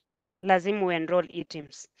 lazima enroll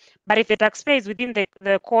e-teams. But if the taxpayer is within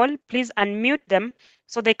the call, please unmute them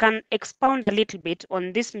so they can expound a little bit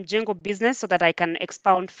on this mjengo business so that I can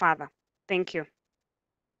expound further. Thank you.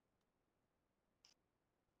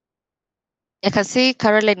 I can see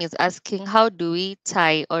Caroline is asking, how do we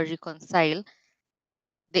tie or reconcile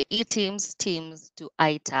the e-teams teams to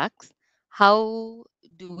iTax? How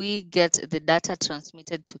do we get the data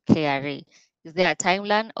transmitted to KRA? Is there a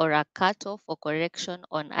timeline or a cutoff for correction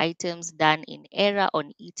on items done in error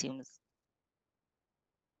on e-teams?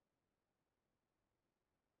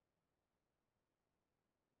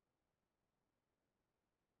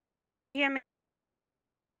 Hear me?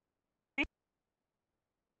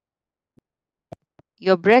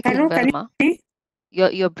 You're breaking, Carol, can you Velma. hear me?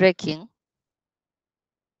 You're breaking.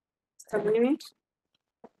 Just a minute.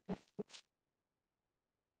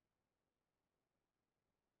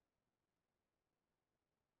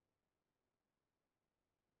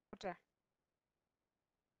 Okay.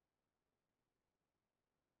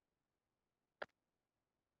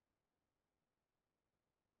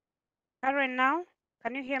 Karen, now,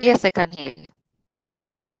 can you hear me? Yes, I can hear you.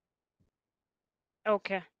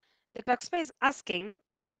 Okay. The taxpayer is asking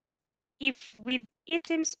if with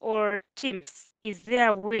e-teams or teams, is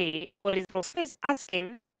there a way, or is taxpayer is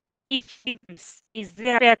asking if teams is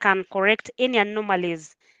there where can correct any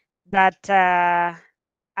anomalies that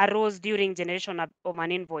arose during generation of an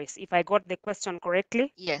invoice, if I got the question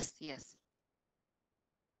correctly? Yes, yes.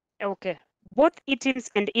 Okay. Both e-teams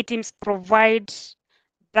and e-teams provide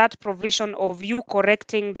that provision of you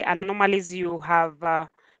correcting the anomalies you have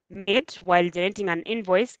made while generating an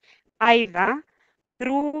invoice, either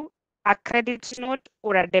through a credit note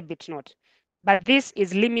or a debit note. But this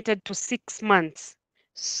is limited to 6 months.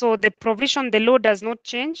 So the provision, the law does not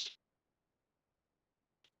change.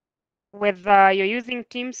 Whether you're using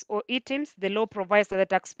Teams or e-Teams, the law provides that the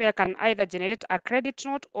taxpayer can either generate a credit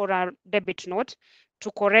note or a debit note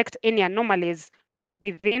to correct any anomalies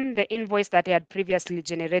within the invoice that they had previously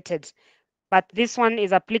generated. But this one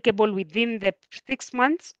is applicable within the 6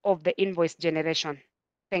 months of the invoice generation.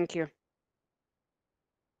 Thank you.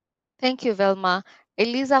 Thank you, Velma.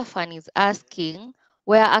 Eliza Fan is asking,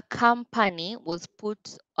 where a company was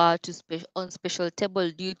put on special table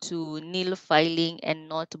due to nil filing and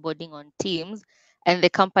not boarding on Teams, and the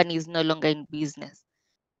company is no longer in business,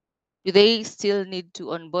 do they still need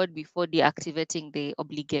to onboard before deactivating the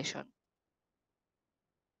obligation?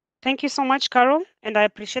 Thank you so much, Carol, and I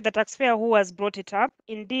appreciate the taxpayer who has brought it up.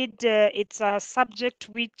 Indeed, it's a subject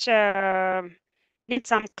which needs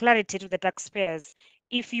some clarity to the taxpayers.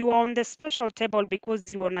 If you are on the special table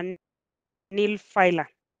because you are a nil filer,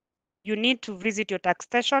 you need to visit your tax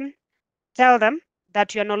station, tell them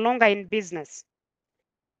that you are no longer in business.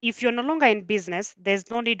 If you're no longer in business,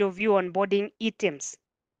 there's no need of you onboarding e-teams.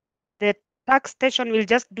 The tax station will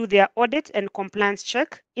just do their audit and compliance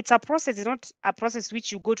check. It's a process, it's not a process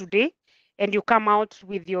which you go today and you come out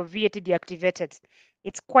with your VAT deactivated.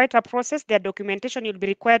 It's quite a process. Their documentation you'll be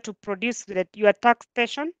required to produce to your tax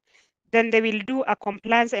station. Then they will do a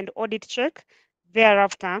compliance and audit check.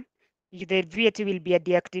 Thereafter, the VAT will be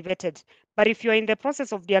deactivated. But if you're in the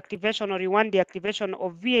process of deactivation or you want deactivation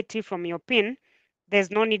of VAT from your PIN,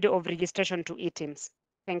 there's no need of registration to e-teams.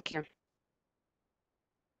 Thank you.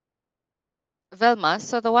 Velma,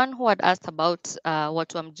 so the one who had asked about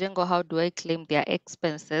Watu wa Mjengo, how do I claim their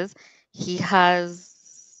expenses? He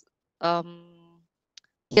has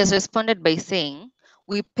responded by saying,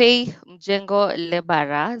 we pay Mjengo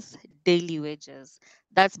laborers daily wages.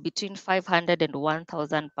 That's between 500 and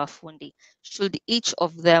 1,000 per fundi. Should each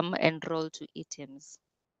of them enroll to e-teams?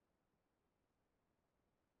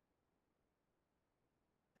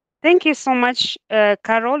 Thank you so much,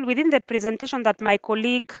 Carol. Within the presentation that my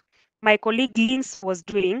colleague Lins was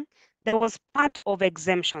doing, there was part of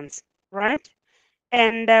exemptions, right?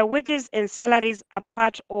 And wages and salaries are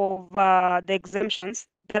part of the exemptions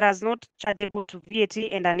that are not chargeable to VAT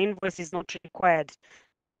and an invoice is not required.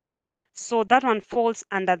 So that one falls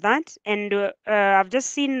under that. And I've just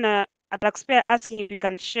seen a taxpayer asking if you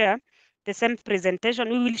can share the same presentation.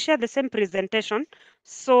 We will share the same presentation.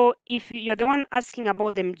 So if you're the one asking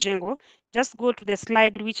about the Mjengo, just go to the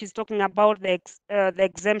slide which is talking about the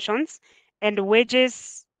exemptions and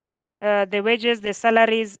wages, the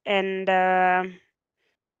salaries, and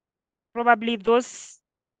probably those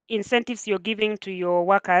incentives you're giving to your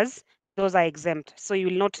workers, those are exempt. So you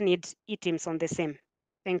will not need e-teams on the same.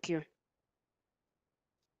 Thank you.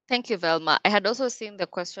 Thank you, Velma. I had also seen the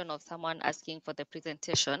question of someone asking for the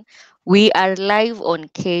presentation. We are live on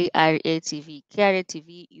KRA TV. KRA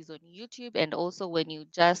TV is on YouTube, and also when you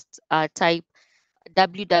just type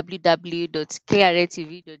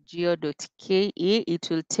www.kratv.go.ke, it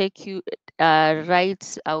will take you right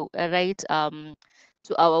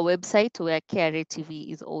to our website where KRA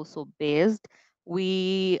TV is also based.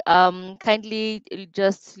 We kindly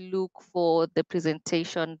just look for the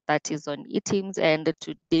presentation that is on eTeams, and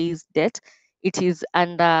today's date, it is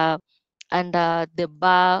under the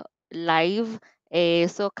bar live.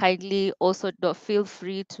 So kindly also feel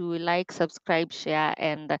free to like, subscribe, share,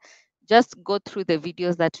 and just go through the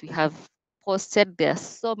videos that we have posted. There are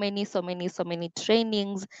so many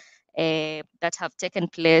trainings that have taken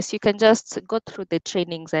place. You can just go through the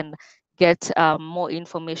trainings and get more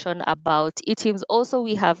information about eTeams. Also,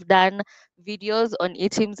 we have done videos on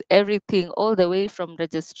eTeams, everything all the way from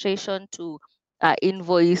registration to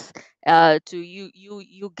invoice, to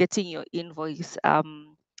you getting your invoice.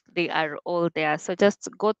 They are all there. So just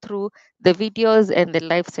go through the videos and the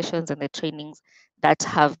live sessions and the trainings that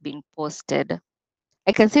have been posted.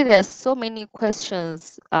 I can see there are so many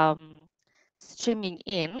questions streaming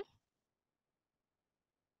in,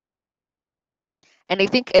 and I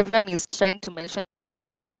think everyone is trying to mention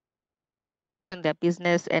their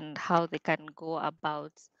business and how they can go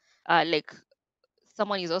about, like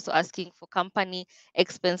someone is also asking for company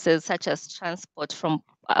expenses such as transport from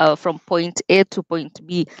point A to point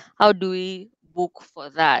B. How do we book for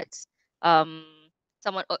that? Um,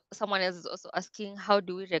 someone else is also asking, how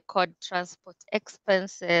do we record transport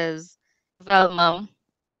expenses? Velma,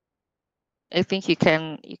 I think you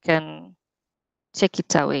can check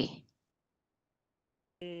it away.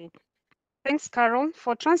 Thanks, Carol.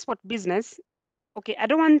 For transport business, okay, I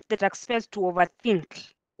don't want the taxpayers to overthink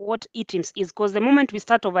what eTeams is, because the moment we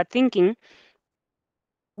start overthinking,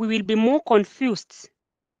 we will be more confused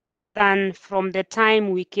than from the time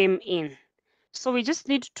we came in. So we just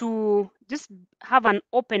need to just have an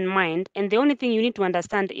open mind. And the only thing you need to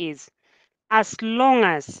understand is, as long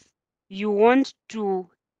as you want to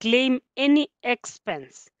claim any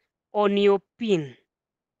expense on your PIN,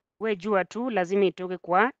 we jua tu lazima itoke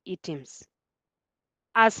kwa eTeams.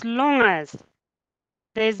 As long as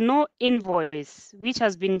there is no invoice which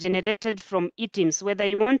has been generated from eTeams, whether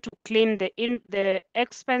you want to claim the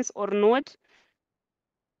expense or not,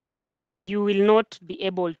 you will not be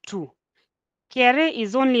able to. KRA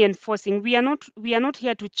is only enforcing. We are not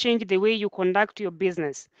here to change the way you conduct your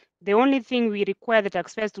business. The only thing we require the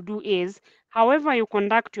taxpayers to do is, however you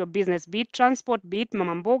conduct your business, be it transport, be it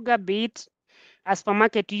mama mboga, be it a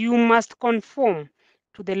supermarket, you must conform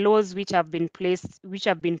to the laws which have been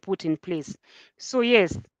put in place. So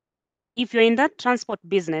yes, if you're in that transport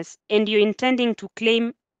business and you're intending to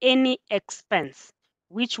claim any expense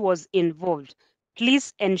which was involved,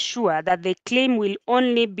 please ensure that the claim will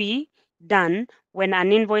only be done when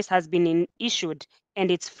an invoice has been issued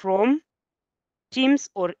and it's from Teams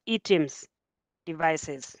or eTeams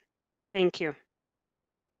devices. Thank you.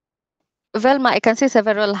 Velma, I can see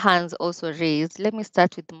several hands also raised. Let me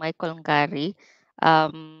start with Michael Ngari.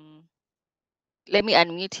 Let me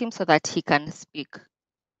unmute him so that he can speak.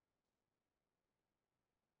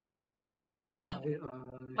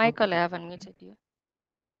 Michael, I have unmuted you.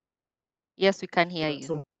 Yes, we can hear you.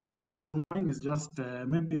 So mine is just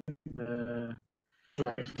maybe the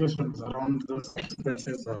clarifications around those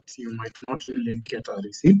expenses that you might not really get a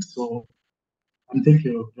receipt. So I'm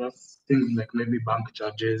thinking of just things like maybe bank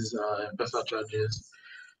charges, M-Pesa charges.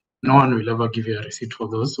 No one will ever give you a receipt for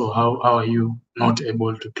those. So how are you not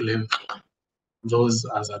able to claim those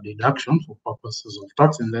as a deduction for purposes of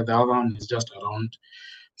tax? And then the other one is just around,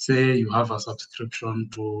 say you have a subscription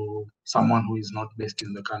to someone who is not based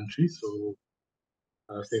in the country. So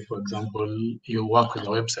say, for example, you work with a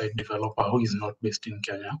website developer who is not based in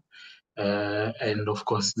Kenya. And of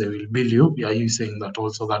course, they will bill you. Are you saying that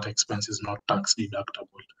also that expense is not tax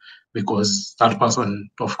deductible? Because that person,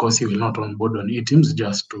 of course, he will not onboard on eTeams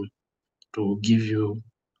just to give you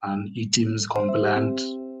an eTeams compliant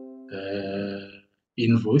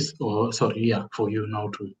invoice, or sorry, yeah, for you now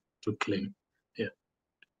to claim. Yeah.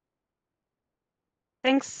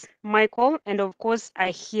 Thanks, Michael. And of course,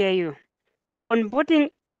 I hear you. Onboarding,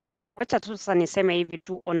 wacha tu sasa niseme hivi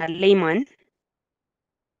tu on a layman,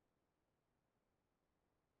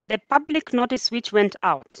 the public notice which went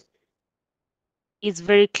out is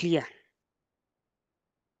very clear.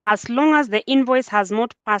 As long as the invoice has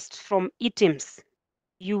not passed from eTeams,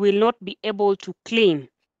 you will not be able to claim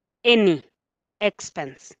any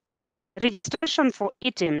expense. Registration for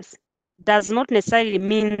items does not necessarily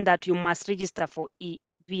mean that you must register for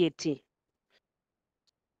VAT.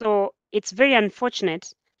 So it's very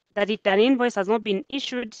unfortunate that if an invoice has not been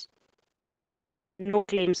issued, no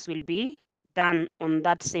claims will be done on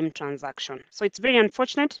that same transaction. So it's very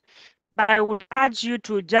unfortunate, but I would urge you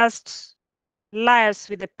to just liaise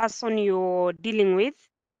with the person you're dealing with,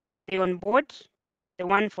 the on board, the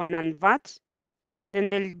one for non-VAT, then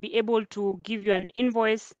they'll be able to give you an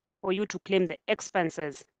invoice for you to claim the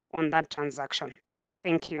expenses on that transaction.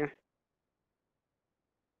 Thank you.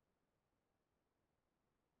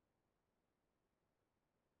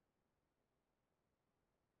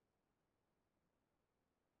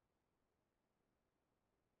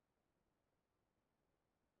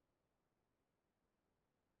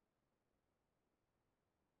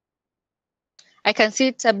 I can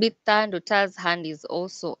see Tabitha Nduta's hand is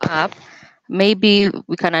also up. Maybe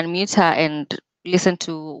we can unmute her and listen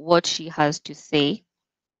to what she has to say.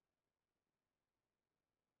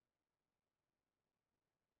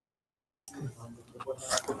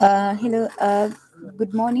 Hello,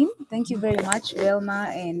 good morning. Thank you very much,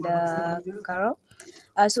 Velma and Carol.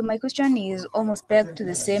 So my question is almost back to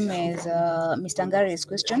the same as Mr. Ngari's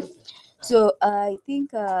question. So I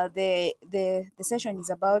think the session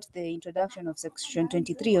is about the introduction of Section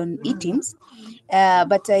 23 on e-teams,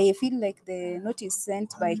 but I feel like the notice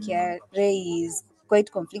sent by KRA is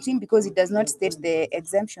quite conflicting because it does not state the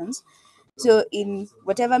exemptions. So in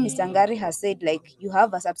whatever Mr. Ngari has said, like you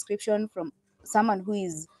have a subscription from someone who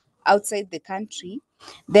is outside the country,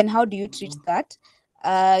 then how do you treat that?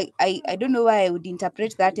 I don't know why I would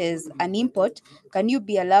interpret that as an import. Can you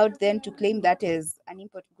be allowed then to claim that as an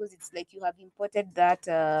import because it's like you have imported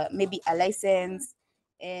that maybe a license,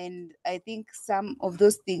 and I think some of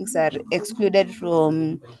those things are excluded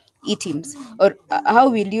from e-teams. Or how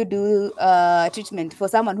will you do treatment for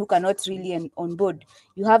someone who cannot really on board?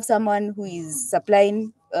 You have someone who is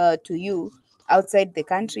supplying to you outside the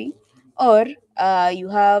country, or you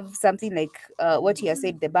have something like what he has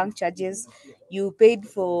said, the bank charges you paid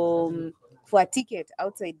for a ticket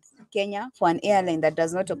outside Kenya for an airline that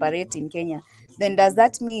does not operate in Kenya. Then does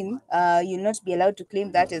that mean you'll not be allowed to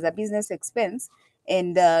claim that as a business expense,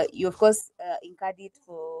 and you of course incurred it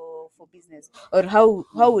for business? Or how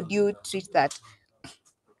would you treat that?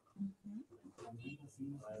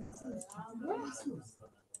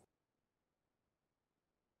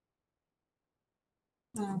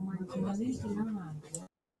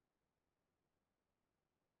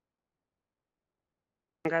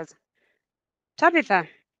 Guys. Tabitha.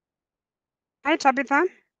 Hi, Tabitha.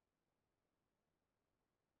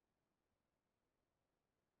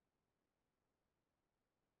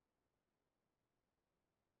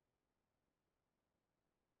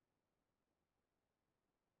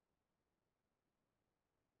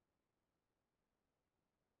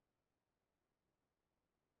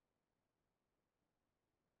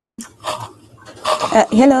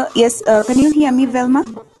 Hello, yes, can you hear me, Velma?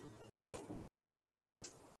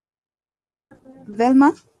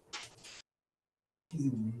 Velma?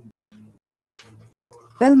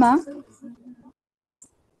 Velma?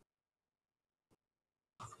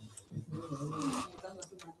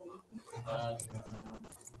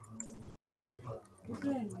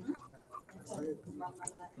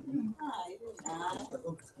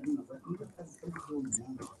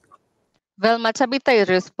 Velma, Tabitha is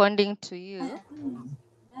responding to you.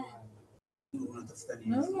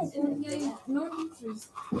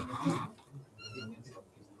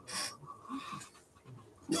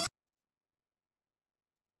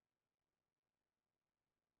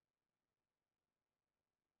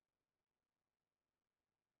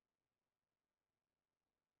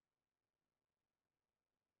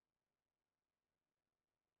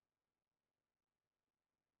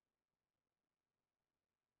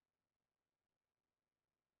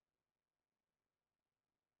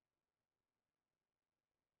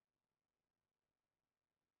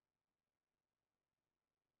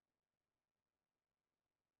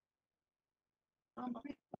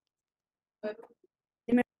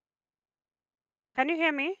 Can you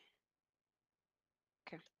hear me?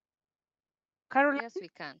 Okay. Caroline, Yes, we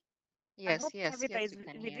can. I Yes, hope yes, Tabitha yes, is we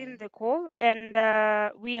can hear within you. the call,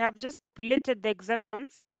 and we have just related the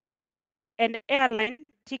exemptions and airline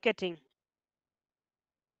ticketing.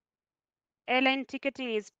 Airline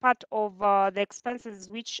ticketing is part of the expenses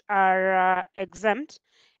which are exempt,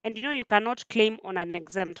 and you cannot claim on an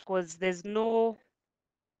exempt because there's no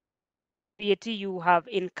VAT you have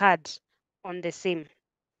incurred on the same.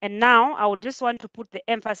 And now I would just want to put the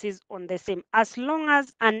emphasis on the same. As long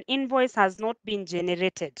as an invoice has not been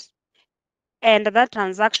generated, and that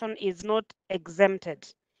transaction is not exempted,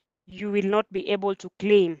 you will not be able to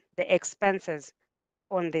claim the expenses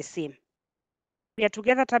on the same. We are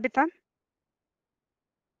together, Tabitha?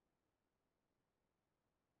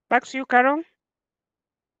 Back to you, Carol.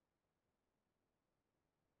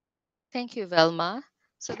 Thank you, Velma.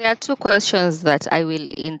 So there are two questions that I will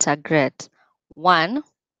integrate. One,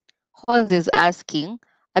 Holmes is asking,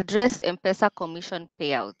 address M-Pesa commission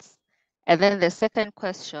payouts. And then the second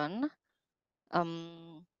question,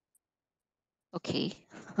 okay.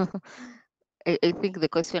 I think the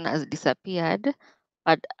question has disappeared,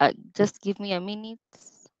 but just give me a minute.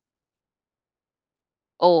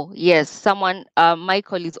 Oh, yes, someone,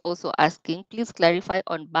 Michael is also asking, please clarify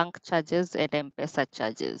on bank charges and M-Pesa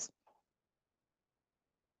charges.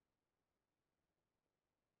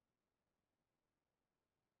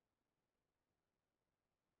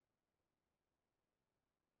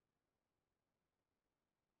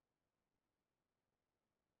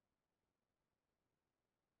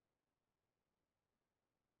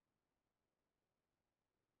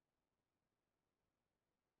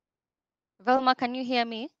 Velma, can you hear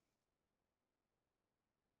me?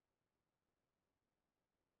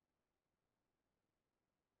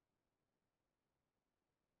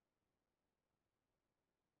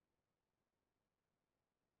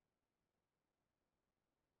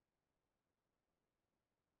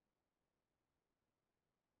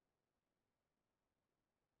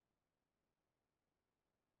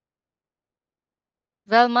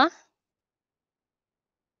 Velma?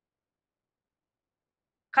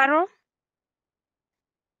 Carol?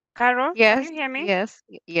 Carol, can Yes, you hear me?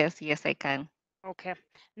 yes, I can. Okay.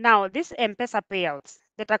 Now, this M-Pesa payouts,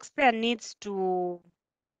 the taxpayer needs to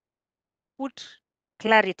put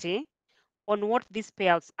clarity on what these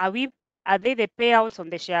payouts are. Are they the payouts on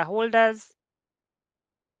the shareholders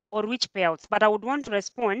or which payouts? But I would want to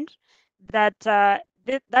respond that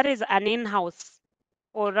that is an in-house,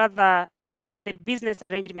 or rather the business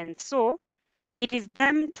arrangement. So it is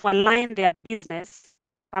them to align their business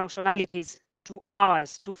functionalities to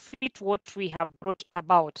ours to fit what we have brought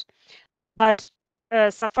about. But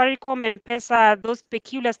Safaricom and Pesa, those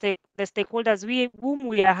peculiar the stakeholders whom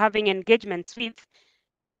we are having engagements with,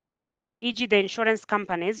 e.g. the insurance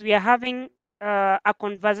companies, we are having a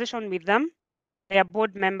conversation with them, their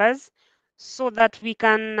board members, so that we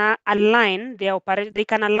can align they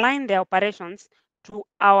can align their operations to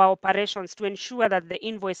our operations to ensure that the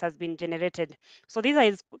invoice has been generated. So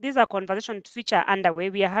these are conversations which are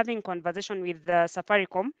underway. We are having conversation with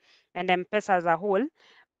Safaricom and M-Pesa as a whole,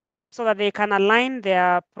 so that they can align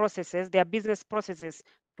their processes, their business processes,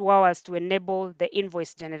 to ours to enable the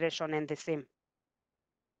invoice generation and the same.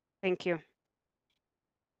 Thank you.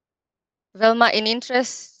 Velma, in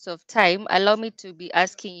interest of time, allow me to be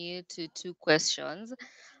asking you two questions.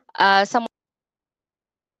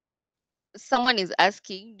 Someone is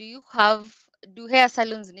asking, do hair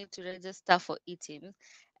salons need to register for e-teams?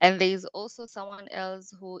 And there is also someone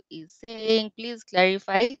else who is saying, please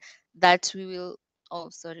clarify that we will, oh,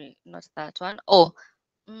 sorry, not that one. Oh,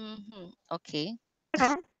 okay.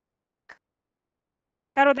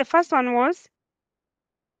 Carol, the first one was?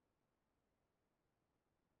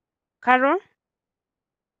 Carol?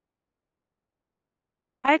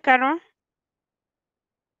 Hi, Carol.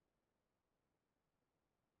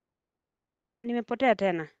 Nimepotea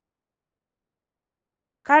tena.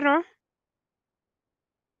 Carol?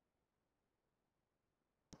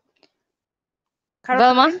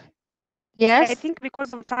 Velma? Caroline? I Yes? think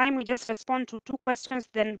because of time, we just respond to two questions,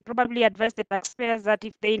 then probably advise the taxpayers that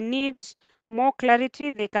if they need more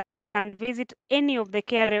clarity, they can visit any of the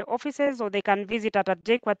KRA offices, or they can visit at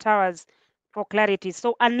Adjekwa Towers for clarity.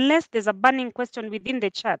 So unless there's a burning question within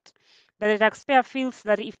the chat that the taxpayer feels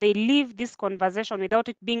that if they leave this conversation without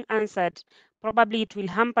it being answered, probably it will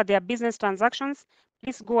hamper their business transactions,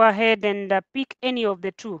 please go ahead and pick any of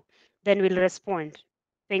the two, then we'll respond.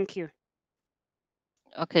 Thank you.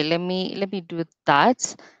 Okay, let me do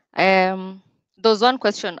that. There's one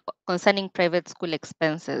question concerning private school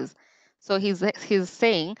expenses. So he's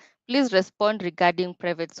saying, please respond regarding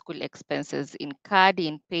private school expenses incurred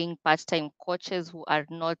in paying part-time coaches who are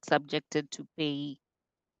not subjected to pay.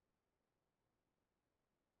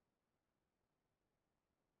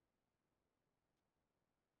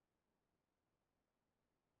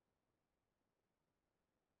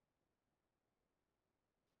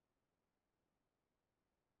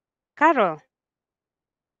 Carol?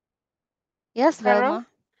 Yes, Carol?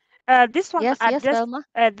 Velma. This one Yes, addressed Velma.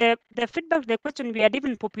 the feedback, the question we had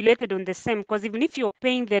even populated on the same, because even if you're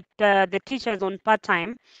paying the teachers on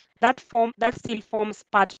part-time, that still forms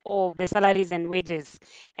part of the salaries and wages,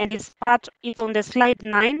 and it's on the slide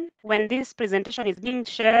 9. When this presentation is being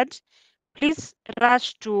shared, please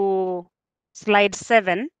rush to slide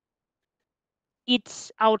 7.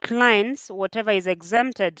 It outlines whatever is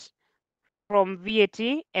exempted from VAT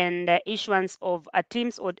and issuance of a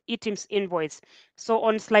TIMS or eTIMS invoice. So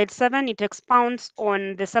on slide 7, it expounds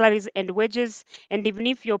on the salaries and wages, and even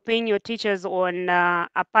if you're paying your teachers on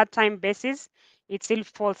a part-time basis, it still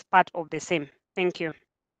falls part of the same. Thank you.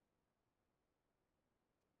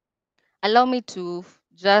 Allow me to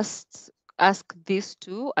just ask these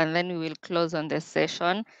two, and then we will close on the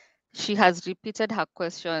session. She has repeated her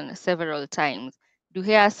question several times. Do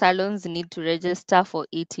hair salons need to register for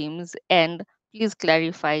eTIMS? And please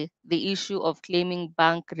clarify the issue of claiming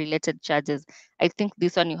bank-related charges. I think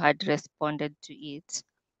this one you had responded to it.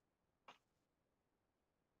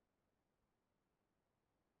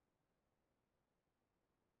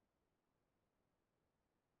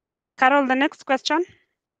 Carol, the next question.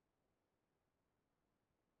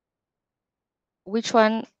 Which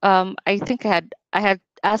one? I think I had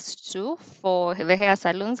asked you for the hair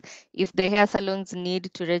salons, if the hair salons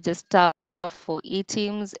need to register for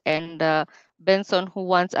eTIMS, and Benson, who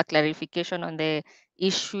wants a clarification on the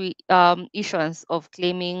issuance of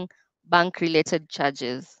claiming bank-related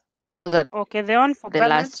charges. Okay, the one for The Bernard.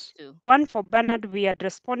 last two. One for Bernard we had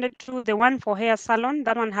responded to. The one for hair salon,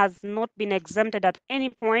 that one has not been exempted at any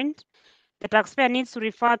point. The taxpayer needs to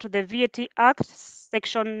refer to the VAT Act,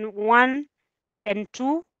 Section 1 and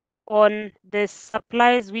 2, on the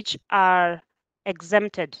supplies which are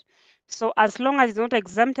exempted. So as long as it's not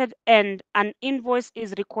exempted and an invoice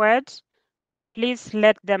is required, please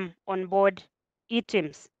let them on board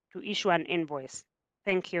eTIMS to issue an invoice.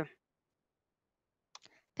 Thank you.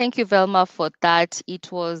 Thank you, Velma, for that.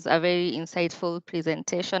 It was a very insightful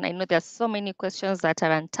presentation. I know there's so many questions that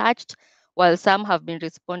are untouched, while some have been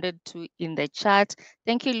responded to in the chat.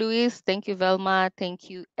 Thank you, Luis. Thank you, Velma. Thank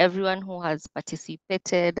you, everyone who has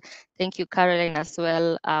participated. Thank you, Caroline, as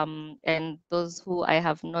well, and those who I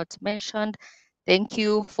have not mentioned. Thank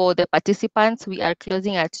you for the participants. We are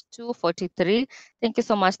closing at 2:43. Thank you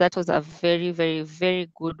so much. That was a very, very, very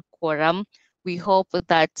good quorum. We hope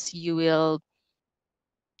that you will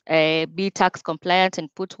be tax compliant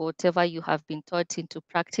and put whatever you have been taught into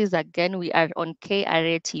practice. Again, we are on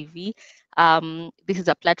KRA TV. This is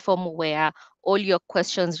a platform where all your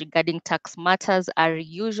questions regarding tax matters are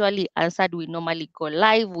usually answered. We normally go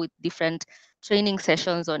live with different training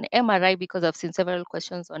sessions on MRI, because I've seen several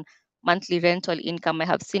questions on monthly rental income. I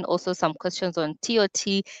have seen also some questions on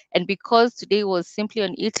TOT. And because today was simply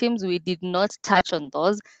on eTIMS, we did not touch on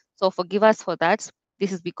those. So forgive us for that.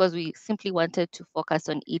 This is because we simply wanted to focus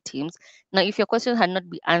on eTIMS. Now, if your question had not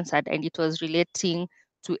been answered and it was relating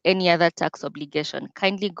to any other tax obligation,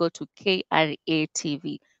 kindly go to KRA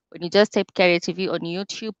TV. When you just type KRA TV on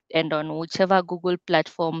YouTube and on whichever Google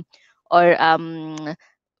platform or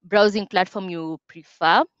browsing platform you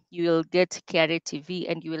prefer, you will get KRA TV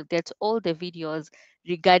and you will get all the videos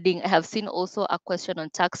regarding. I have seen also a question on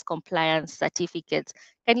tax compliance certificates.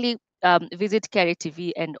 Kindly visit KRA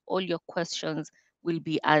TV and all your questions will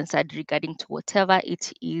be answered regarding to whatever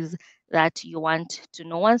it is that you want to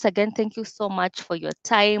know. Once again, thank you so much for your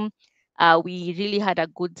time. We really had a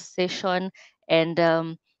good session, and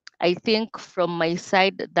I think from my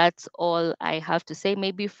side, that's all I have to say.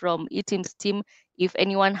 Maybe from eTIMS team, if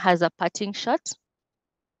anyone has a parting shot.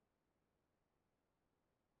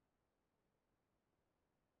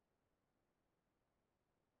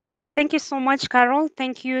 Thank you so much, Carol.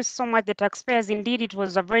 Thank you so much, the taxpayers. Indeed, it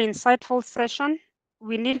was a very insightful session.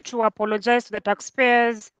 We need to apologize to the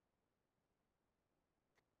taxpayers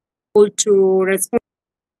to respond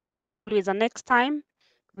with the next time.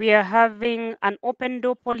 We are having an open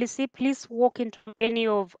door policy. Please walk into any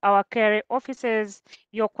of our care offices.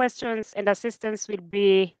 Your questions and assistance will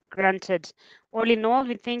be granted. All in all,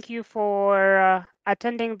 we thank you for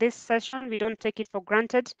attending this session. We don't take it for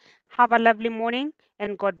granted. Have a lovely morning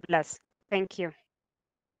and God bless. Thank you.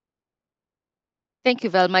 Thank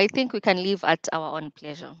you, Velma. I think we can leave at our own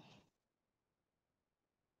pleasure.